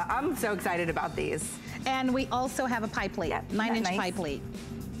beautiful. I'm so excited about these. And we also have a pie plate, Yep, 9-inch nice? pie plate.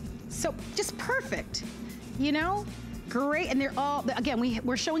 So just perfect, you know? Great, and they're all, again,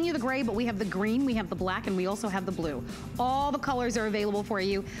 we're showing you the gray, but we have the green, we have the black, and we also have the blue. All the colors are available for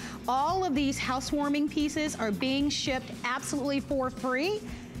you. All of these housewarming pieces are being shipped absolutely for free.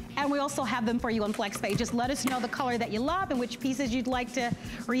 And we also have them for you on FlexPay. Just let us know the color that you love and which pieces you'd like to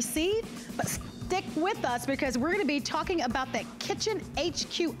receive. But stick with us because we're gonna be talking about that Kitchen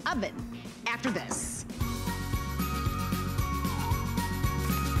HQ oven after this.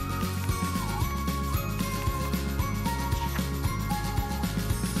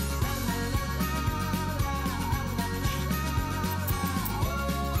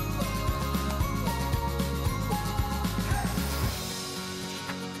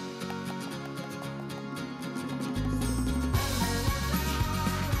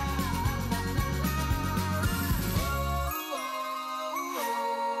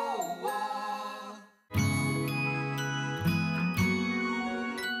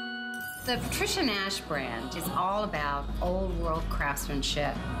 The Patricia Nash brand is all about old world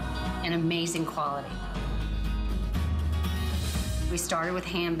craftsmanship and amazing quality. We started with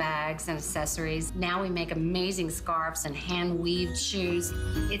handbags and accessories. Now we make amazing scarves and hand-weaved shoes.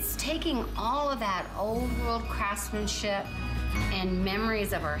 It's taking all of that old world craftsmanship and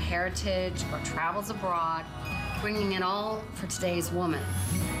memories of our heritage, our travels abroad, bringing it all for today's woman.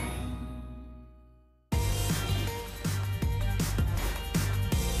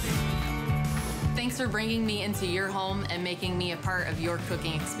 Thanks for bringing me into your home and making me a part of your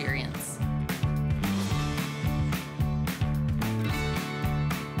cooking experience.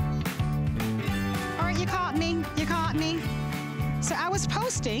 All right, you caught me, you caught me. So I was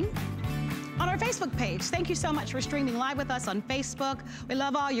posting on our Facebook page. Thank you so much for streaming live with us on Facebook. We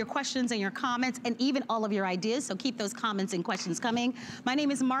love all your questions and your comments and even all of your ideas, so keep those comments and questions coming. My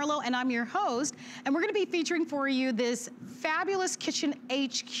name is Marlo and I'm your host, and we're gonna be featuring for you this fabulous Kitchen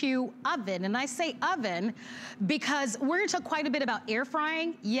HQ oven. And I say oven because we're gonna talk quite a bit about air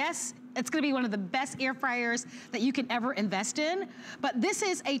frying. Yes, it's gonna be one of the best air fryers that you can ever invest in. But this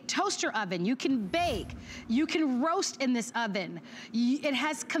is a toaster oven. You can bake, you can roast in this oven. It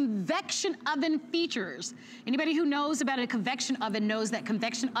has convection oven features. Anybody who knows about a convection oven knows that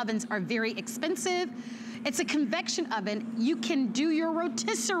convection ovens are very expensive. It's a convection oven. You can do your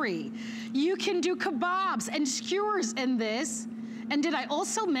rotisserie. You can do kebabs and skewers in this. And did I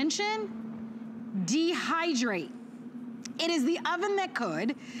also mention dehydrate? It is the oven that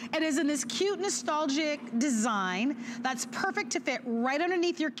could. It is in this cute, nostalgic design that's perfect to fit right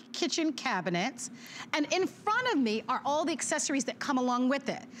underneath your kitchen cabinets. And in front of me are all the accessories that come along with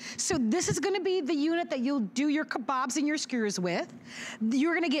it. So this is gonna be the unit that you'll do your kebabs and your skewers with.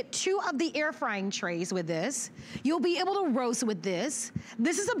 You're gonna get 2 of the air frying trays with this. You'll be able to roast with this.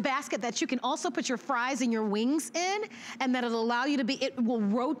 This is a basket that you can also put your fries and your wings in, and that'll allow you to it will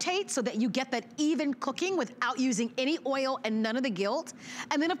rotate so that you get that even cooking without using any oil and none of the guilt.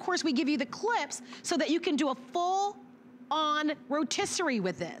 And then of course we give you the clips so that you can do a full on rotisserie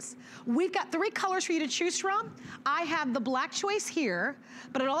with this. We've got 3 colors for you to choose from. I have the black choice here,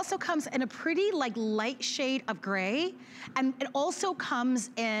 but it also comes in a pretty like light shade of gray, and it also comes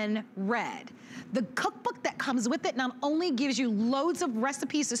in red. The cookbook that comes with it not only gives you loads of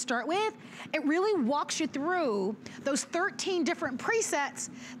recipes to start with, it really walks you through those 13 different presets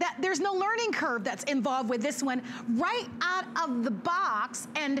that there's no learning curve that's involved with this one right out of the box.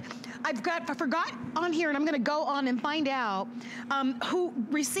 And I forgot on here, and I'm gonna go on and find out who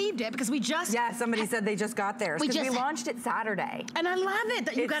received it because we just— Yeah, somebody said they just got theirs because we launched it Saturday. And I love it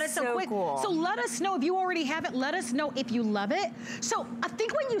that you got it so quick. Cool. So let us know if you already have it. Let us know if you love it. So I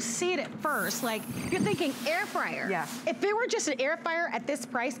think when you see it at first, like you're thinking air fryer. Yeah. If it were just an air fryer at this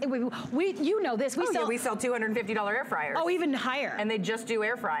price, you know this. We sell $250 air fryers. Oh, even higher. And they just do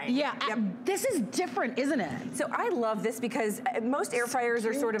air frying. Yeah. Yep. This is different, isn't it? So I love this because most air fryers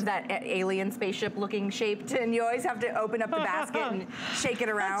are sort of that alien spaceship looking shaped, and you always have to open open up the basket and shake it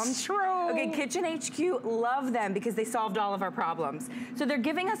around. That's true. Okay, Kitchen HQ, love them because they solved all of our problems. So they're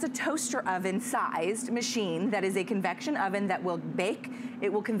giving us a toaster oven sized machine that is a convection oven that will bake,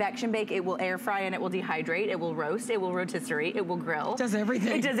 it will convection bake, it will air fry, and it will dehydrate, it will roast, it will rotisserie, it will grill. It does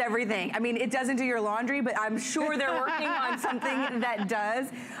everything. It does everything. I mean, it doesn't do your laundry, but I'm sure they're working on something that does.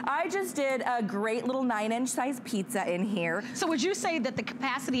 I just did a great little 9-inch size pizza in here. So would you say that the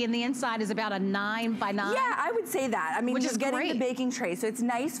capacity in the inside is about a 9 by 9? Yeah, I would say that. I mean, which just is getting great. The baking tray. So it's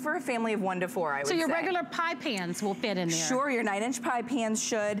nice for a family of 1 to 4, I would say. So your regular pie pans will fit in there. Sure, your 9-inch pie pans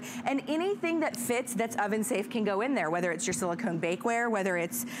should. And anything that fits that's oven safe can go in there, whether it's your silicone bakeware, whether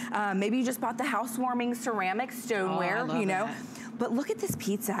it's maybe you just bought the housewarming ceramic stoneware, you know. That. But look at this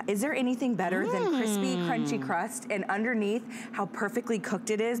pizza. Is there anything better than crispy, crunchy crust and underneath how perfectly cooked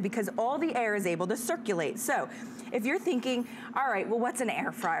it is? Because all the air is able to circulate. So if you're thinking, all right, well, what's an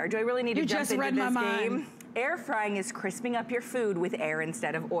air fryer? Do I really need to jump into this game? Air frying is crisping up your food with air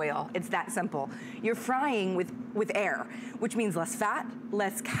instead of oil. It's that simple. You're frying with air, which means less fat,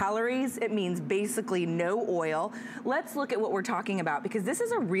 less calories. It means basically no oil. Let's look at what we're talking about because this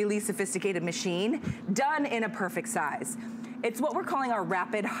is a really sophisticated machine done in a perfect size. It's what we're calling our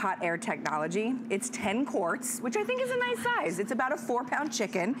rapid hot air technology. It's 10 quarts, which I think is a nice size. It's about a 4-pound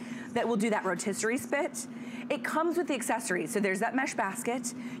chicken that will do that rotisserie spit. It comes with the accessories. So there's that mesh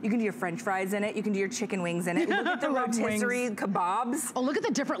basket. You can do your French fries in it. You can do your chicken wings in it. Look at the rotisserie kebabs. Oh, look at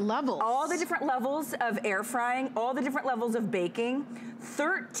the different levels. All the different levels of air frying, all the different levels of baking.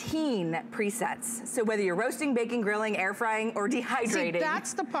 13 presets. So whether you're roasting, baking, grilling, air frying, or dehydrating. See,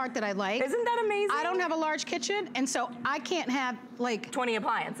 that's the part that I like. Isn't that amazing? I don't have a large kitchen, and so I can't have like 20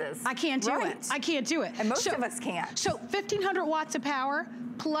 appliances. I can't do it. I can't do it. And most of us can't. So 1,500 watts of power,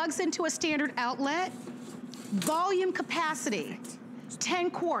 plugs into a standard outlet, volume capacity,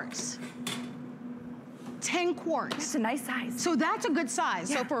 10 quarts. 10 quarts. That's a nice size. So that's a good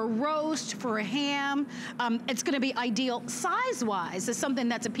size. Yeah. So for a roast, for a ham, it's gonna be ideal. Size-wise is something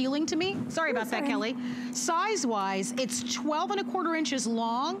that's appealing to me. Sorry about that, Kelly. Size-wise, it's 12¼ inches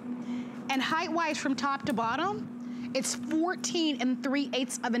long, and height-wise from top to bottom, it's 14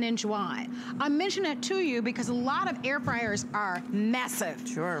 3/8 of an inch wide. I'm mentioning it to you because a lot of air fryers are massive.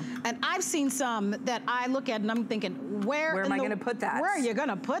 Sure. And I've seen some that I look at and I'm thinking, where am I gonna put that? Where are you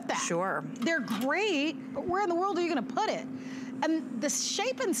gonna put that? Sure. They're great, but where in the world are you gonna put it? And the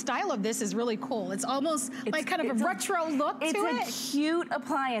shape and style of this is really cool. It's almost like kind of a retro look to it. It's a cute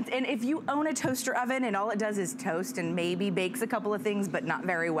appliance. And if you own a toaster oven and all it does is toast and maybe bakes a couple of things, but not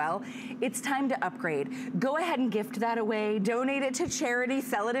very well, it's time to upgrade. Go ahead and gift that away, donate it to charity,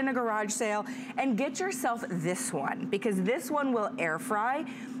 sell it in a garage sale, and get yourself this one, because this one will air fry.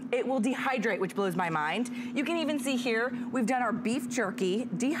 It will dehydrate, which blows my mind. You can even see here, we've done our beef jerky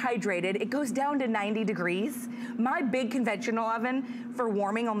dehydrated. It goes down to 90 degrees. My big conventional oven for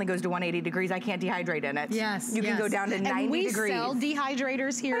warming only goes to 180 degrees. I can't dehydrate in it. Yes, You can go down to 90 degrees. And we sell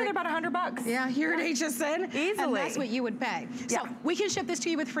dehydrators here. They're about $100. Yeah, here at HSN. Easily. And that's what you would pay. So we can ship this to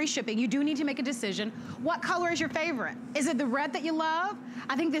you with free shipping. You do need to make a decision. What color is your favorite? Is it the red that you love?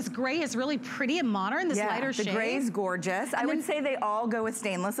 I think this gray is really pretty and modern, this lighter shade. The gray is gorgeous. I would say they all go with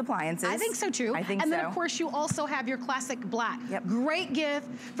stainless appliances. I think so too. I think and then of course you also have your classic black. Great gift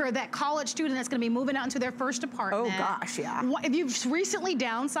for that college student that's gonna be moving out into their first apartment. Oh gosh, yeah. If you've recently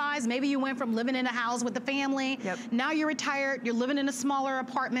downsized, maybe you went from living in a house with the family, now you're retired, you're living in a smaller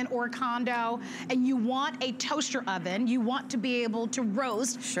apartment or a condo, and you want a toaster oven, you want to be able to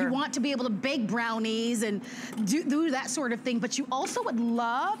roast, you want to be able to bake brownies and do that sort of thing, but you also would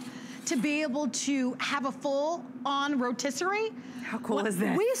love to be able to have a full-on rotisserie. How cool is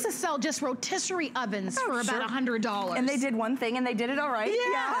this? We used to sell just rotisserie ovens for about $100. And they did one thing and they did it all right.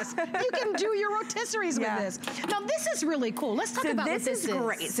 Yes, you can do your rotisseries with this. Now this is really cool. Let's talk about what this is. This is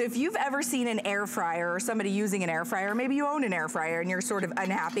great. So if you've ever seen an air fryer or somebody using an air fryer, maybe you own an air fryer and you're sort of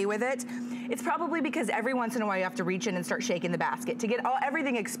unhappy with it, it's probably because every once in a while you have to reach in and start shaking the basket to get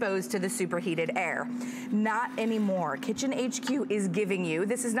everything exposed to the superheated air. Not anymore. Kitchen HQ is giving you,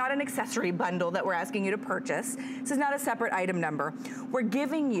 this is not an accessory bundle that we're asking you to purchase. This is not a separate item number. We're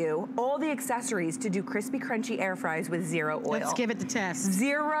giving you all the accessories to do crispy, crunchy air fries with 0 oil. Let's give it the test.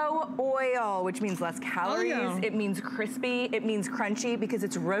 0 oil, which means less calories. Oh, yeah. It means crispy. It means crunchy because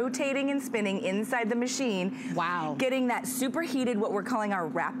it's rotating and spinning inside the machine. Wow. Getting that superheated, what we're calling our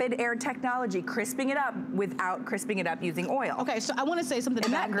rapid air technology, crisping it up without crisping it up using oil. Okay, so I want to say something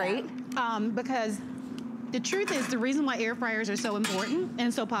about that. Isn't that great? Because the truth is the reason why air fryers are so important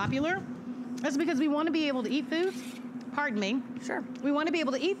and so popular is because we want to be able to eat foods. Pardon me. Sure. We want to be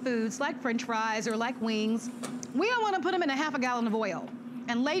able to eat foods like French fries or like wings. We don't want to put them in a half a gallon of oil.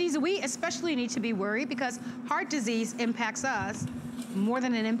 And ladies, we especially need to be worried because heart disease impacts us more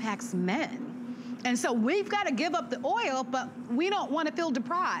than it impacts men. And so we've got to give up the oil, but we don't want to feel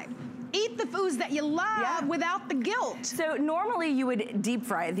deprived. Eat the foods that you love without the guilt. So normally you would deep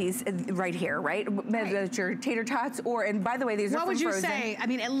fry these right here, right? Right. Your tater tots, and by the way, these are from frozen. What would you say? I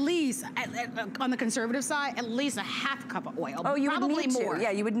mean, at least, on the conservative side, at least a half cup of oil. Oh, you probably would need more. to.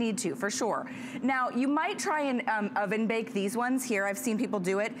 Yeah, you would need to, for sure. Now, you might try and oven bake these ones here. I've seen people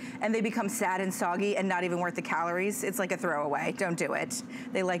do it, and they become sad and soggy and not even worth the calories. It's like a throwaway. Don't do it.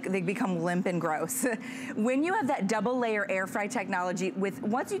 They become limp and gross. When you have that double layer air fry technology with,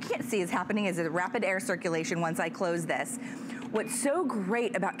 what you can't see is happening is a rapid air circulation once I close this. What's so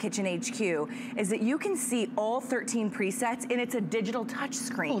great about Kitchen HQ is that you can see all 13 presets and it's a digital touch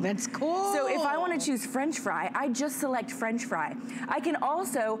screen. Oh, that's cool. So if I want to choose French fry, I just select French fry. I can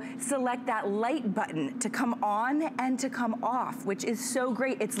also select that light button to come on and to come off, which is so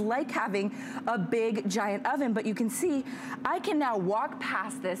great. It's like having a big giant oven, but you can see I can now walk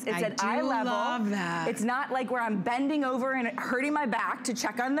past this. It's at eye level. I love that. It's not like where I'm bending over and hurting my back to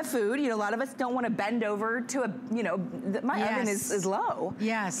check on the food. You know, a lot of us don't want to bend over to a, you know, my oven is low.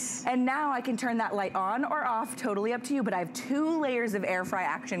 Yes. And now I can turn that light on or off, totally up to you, but I have 2 layers of air fry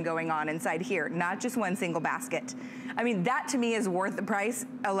action going on inside here, not just one single basket. I mean, that to me is worth the price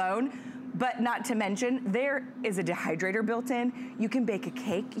alone. But not to mention, there is a dehydrator built in. You can bake a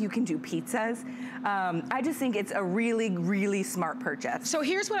cake, you can do pizzas. I just think it's a really, really smart purchase. So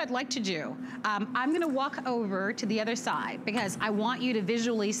here's what I'd like to do. I'm gonna walk over to the other side because I want you to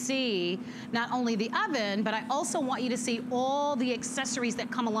visually see not only the oven, but I also want you to see all the accessories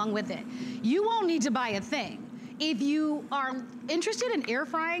that come along with it. You won't need to buy a thing. If you are interested in air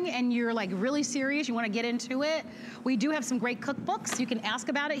frying and you're like really serious, you want to get into it, we do have some great cookbooks. You can ask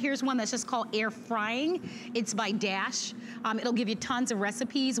about it. Here's one that's just called Air Frying. It's by Dash. It'll give you tons of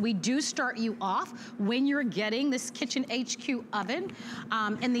recipes. We do start you off when you're getting this Kitchen HQ oven.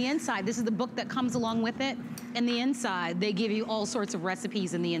 In the inside, this is the book that comes along with it. In the inside, they give you all sorts of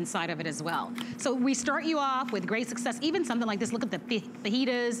recipes in the inside of it as well. So we start you off with great success. Even something like this, look at the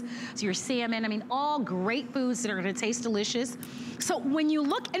fajitas, so your salmon, I mean, all great foods that are gonna taste delicious. So when you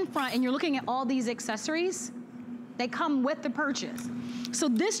look in front and you're looking at all these accessories, they come with the purchase. So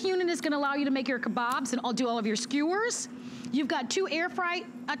this unit is gonna allow you to make your kebabs and do all of your skewers. You've got 2 air fry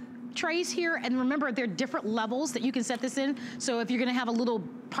trays here, and remember, there are different levels that you can set this in. So if you're gonna have a little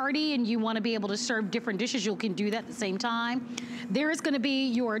party and you wanna be able to serve different dishes, you can do that at the same time. There is gonna be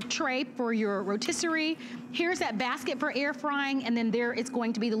your tray for your rotisserie. Here's that basket for air frying, and then there it's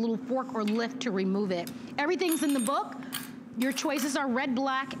going to be the little fork or lift to remove it. Everything's in the book. Your choices are red,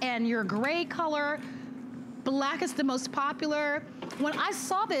 black, and your gray color. Black is the most popular. When I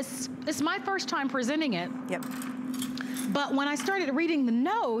saw this, it's my first time presenting it. Yep. But when I started reading the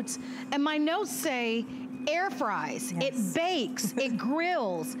notes, and my notes say, air fries, it bakes, it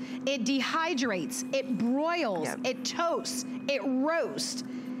grills, it dehydrates, it broils, it toasts, it roasts.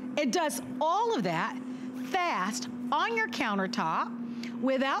 It does all of that fast on your countertop,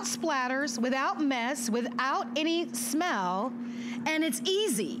 without splatters, without mess, without any smell, and it's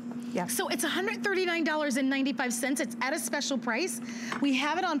easy. Yeah. So it's $139.95. It's at a special price. We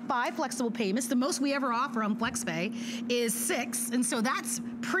have it on 5 flexible payments. The most we ever offer on FlexPay is 6, and so that's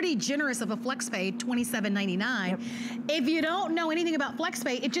pretty generous of a FlexPay, $27.99. Yep. If you don't know anything about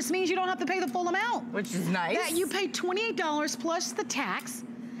FlexPay, it just means you don't have to pay the full amount. Which is nice. That you pay $28 plus the tax,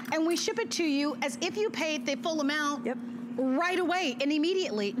 and we ship it to you as if you paid the full amount. Yep. Right away and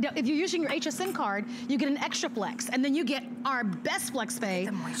immediately. Now, if you're using your HSN card, you get an extra flex, and then you get our best flex pay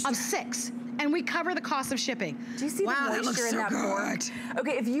of 6. And we cover the cost of shipping. Do you see the moisture in that pork?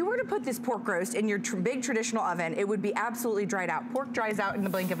 Okay, if you were to put this pork roast in your big traditional oven, it would be absolutely dried out. Pork dries out in the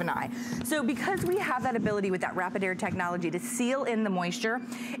blink of an eye. So because we have that ability with that rapid air technology to seal in the moisture,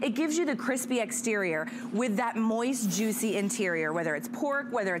 it gives you the crispy exterior with that moist, juicy interior, whether it's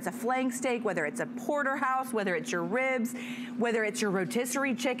pork, whether it's a flank steak, whether it's a porterhouse, whether it's your ribs, whether it's your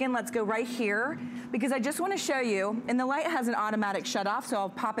rotisserie chicken. Let's go right here, because I just want to show you, and the light has an automatic shut off, so I'll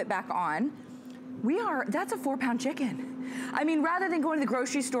pop it back on. That's a 4-pound chicken. I mean, rather than going to the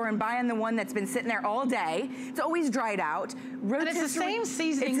grocery store and buying the one that's been sitting there all day, it's always dried out. But it's the same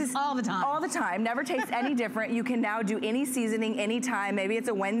seasoning all the time. All the time, never tastes any different. You can now do any seasoning anytime. Maybe it's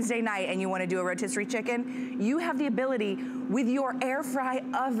a Wednesday night and you want to do a rotisserie chicken. You have the ability with your air fry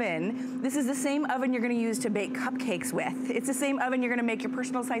oven. This is the same oven you're going to use to bake cupcakes with. It's the same oven you're going to make your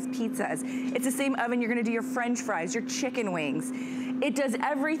personal size pizzas. It's the same oven you're going to do your French fries, your chicken wings. It does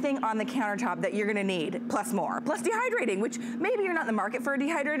everything on the countertop that you're gonna need, plus more. Plus dehydrating, which maybe you're not in the market for a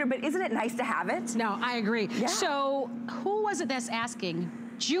dehydrator, but isn't it nice to have it? No, I agree. Yeah. So who was it that's asking?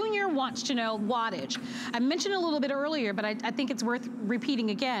 Junior wants to know wattage. I mentioned a little bit earlier, but I think it's worth repeating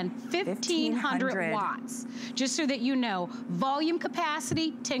again. 1,500 watts, just so that you know. Volume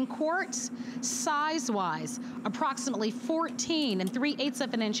capacity, 10 quarts. Size-wise, approximately 14 3/8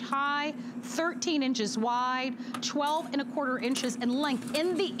 of an inch high, 13 inches wide, 12 1/4 inches in length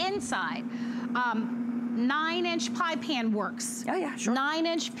in the inside. 9-inch pie pan works. Oh yeah, sure.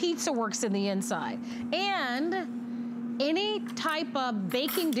 9-inch pizza works in the inside. And any type of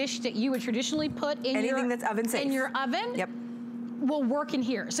baking dish that you would traditionally put in anything that's oven safe. In your oven, yep, will work in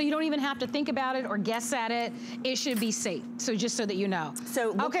here. So you don't even have to think about it or guess at it. It should be safe. So just so that you know.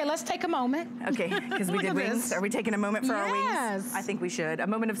 So okay, let's take a moment. Okay, because we did wings. This. Are we taking a moment for our wings? Yes. I think we should. A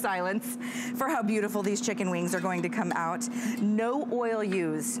moment of silence for how beautiful these chicken wings are going to come out. No oil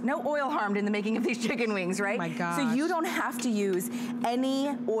used. No oil harmed in the making of these chicken wings, right? Oh my gosh. So you don't have to use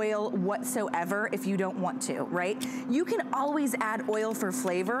any oil whatsoever if you don't want to, right? You can always add oil for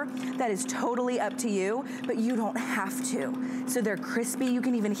flavor. That is totally up to you, but you don't have to. So they're crispy. You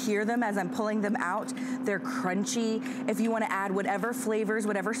can even hear them as I'm pulling them out. They're crunchy. If you want to add whatever flavors,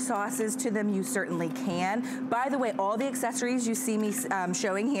 whatever sauces to them, you certainly can. By the way, all the accessories you see me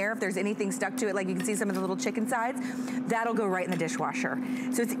showing here, if there's anything stuck to it, like you can see some of the little chicken sides, that'll go right in the dishwasher.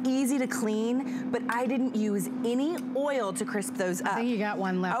 So it's easy to clean, but I didn't use any oil to crisp those up. I think you got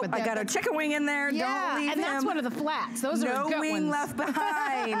one left. Oh, I got a chicken wing in there. Yeah, don't leave and that's one of the flats. Those are good ones. No wing left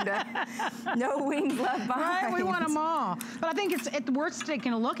behind. No wings left behind. Right, we want them all. But I think it's worth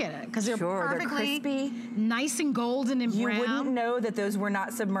taking a look at it because they're perfectly crispy, nice and golden and brown. You wouldn't know that those were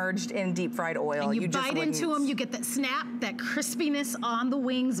not submerged in deep fried oil. And you bite into them, you get that snap, that crispiness on the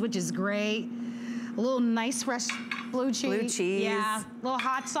wings, which is great. A little nice fresh blue cheese. Blue cheese. Yeah, a little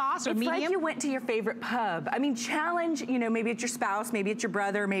hot sauce or medium. It's like you went to your favorite pub. I mean, challenge, you know, maybe it's your spouse, maybe it's your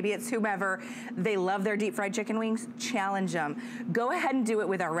brother, maybe it's whomever. They love their deep fried chicken wings. Challenge them. Go ahead and do it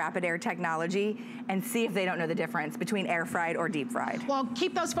with our rapid air technology and see if they don't know the difference between air fried or deep fried. Well,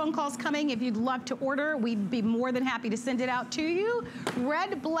 keep those phone calls coming. If you'd love to order, we'd be more than happy to send it out to you.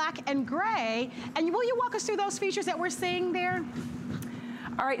 Red, black, and gray. And will you walk us through those features that we're seeing there?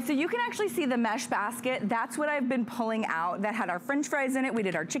 All right, so you can actually see the mesh basket. That's what I've been pulling out. That had our French fries in it. We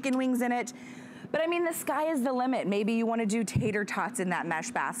did our chicken wings in it. But I mean, the sky is the limit. Maybe you want to do tater tots in that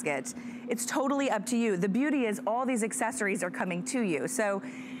mesh basket. It's totally up to you. The beauty is all these accessories are coming to you. So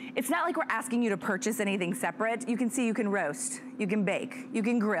it's not like we're asking you to purchase anything separate. You can see you can roast, you can bake, you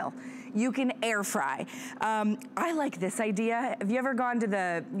can grill, you can air fry. I like this idea. Have you ever gone to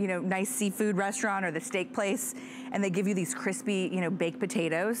the nice seafood restaurant or the steak place and they give you these crispy baked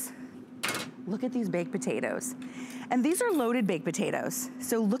potatoes? Look at these baked potatoes. And these are loaded baked potatoes.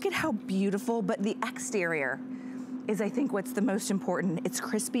 So look at how beautiful, but the exterior is I think what's the most important. It's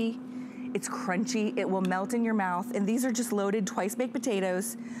crispy, it's crunchy, it will melt in your mouth, and these are just loaded twice baked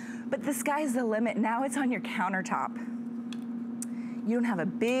potatoes, but the sky's the limit. Now it's on your countertop. You don't have a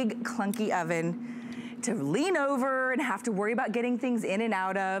big clunky oven to lean over and have to worry about getting things in and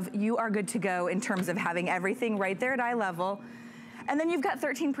out of. You are good to go in terms of having everything right there at eye level. And then you've got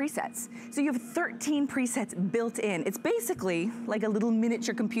 13 presets. So you have 13 presets built in. It's basically like a little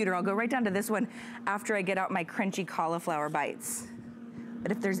miniature computer. I'll go right down to this one after I get out my crunchy cauliflower bites.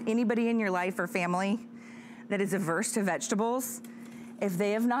 But if there's anybody in your life or family that is averse to vegetables, if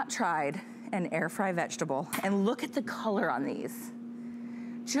they have not tried an air fry vegetable, and look at the color on these,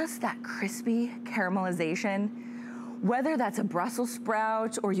 just that crispy caramelization, whether that's a Brussels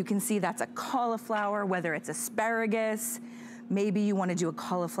sprout or you can see that's a cauliflower, whether it's asparagus, maybe you want to do a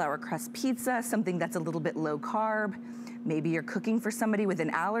cauliflower crust pizza, something that's a little bit low carb. Maybe you're cooking for somebody with an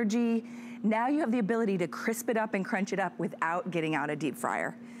allergy. Now you have the ability to crisp it up and crunch it up without getting out a deep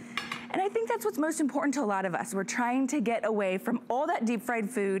fryer. And I think that's what's most important to a lot of us. We're trying to get away from all that deep fried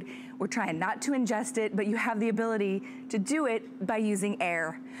food. We're trying not to ingest it, but you have the ability to do it by using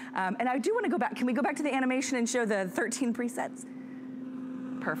air. And I do want to go back. Can we go back to the animation and show the 13 presets?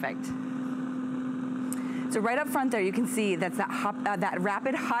 Perfect. So right up front there, you can see that's that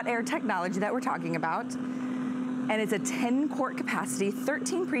rapid hot air technology that we're talking about. And it's a 10 quart capacity,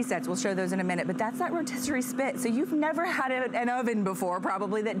 13 presets. We'll show those in a minute, but that's that rotisserie spit. So you've never had an oven before,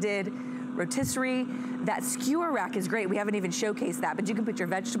 probably, that did rotisserie. That skewer rack is great. We haven't even showcased that, but you can put your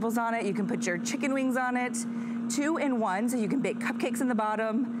vegetables on it. You can put your chicken wings on it. 2-in-1, so you can bake cupcakes in the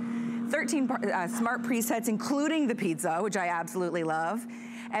bottom. 13 smart presets, including the pizza, which I absolutely love.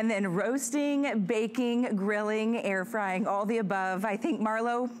 And then roasting, baking, grilling, air frying, all the above. I think,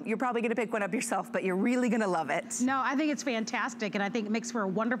 Marlo, you're probably gonna pick one up yourself, but you're really gonna love it. No, I think it's fantastic, and I think it makes for a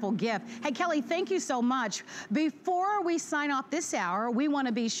wonderful gift. Hey, Kelly, thank you so much. Before we sign off this hour, we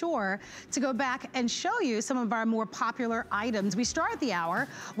wanna be sure to go back and show you some of our more popular items. We start the hour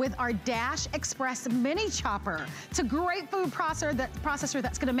with our Dash Express Mini Chopper. It's a great food processor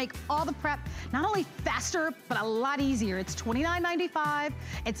that's gonna make all the prep not only faster, but a lot easier. It's $29.95.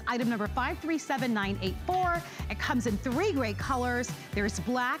 It's item number 537984. It comes in 3 great colors. There's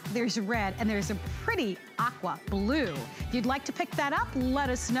black, there's red, and there's a pretty aqua blue. If you'd like to pick that up, let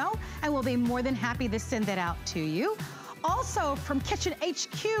us know, and we'll be more than happy to send that out to you. Also from Kitchen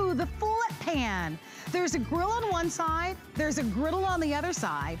HQ, the fillet pan. There's a grill on one side, there's a griddle on the other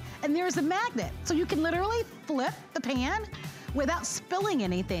side, and there's a magnet. So you can literally flip the pan without spilling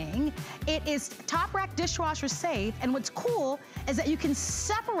anything. It is top rack dishwasher safe, and what's cool is that you can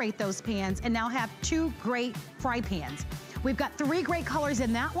separate those pans and now have 2 great fry pans. We've got 3 great colors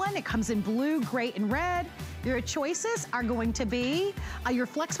in that one. It comes in blue, gray, and red. Your choices are going to be, your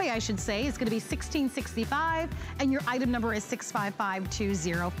flex pay, I should say, is gonna be $16.65, and your item number is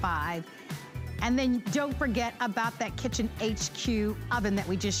 655205. And then don't forget about that Kitchen HQ oven that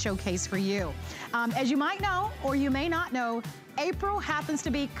we just showcased for you. As you might know, or you may not know, April happens to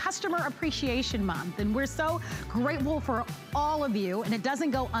be Customer Appreciation Month, and we're so grateful for all of you, and it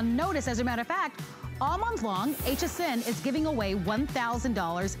doesn't go unnoticed. As a matter of fact, all month long, HSN is giving away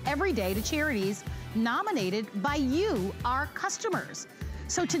 $1,000 every day to charities nominated by you, our customers.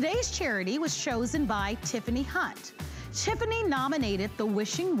 So today's charity was chosen by Tiffany Hunt. Tiffany nominated the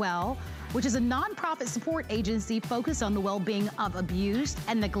Wishing Well, which is a nonprofit support agency focused on the well-being of abused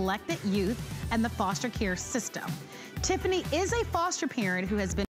and neglected youth and the foster care system. Tiffany is a foster parent who has been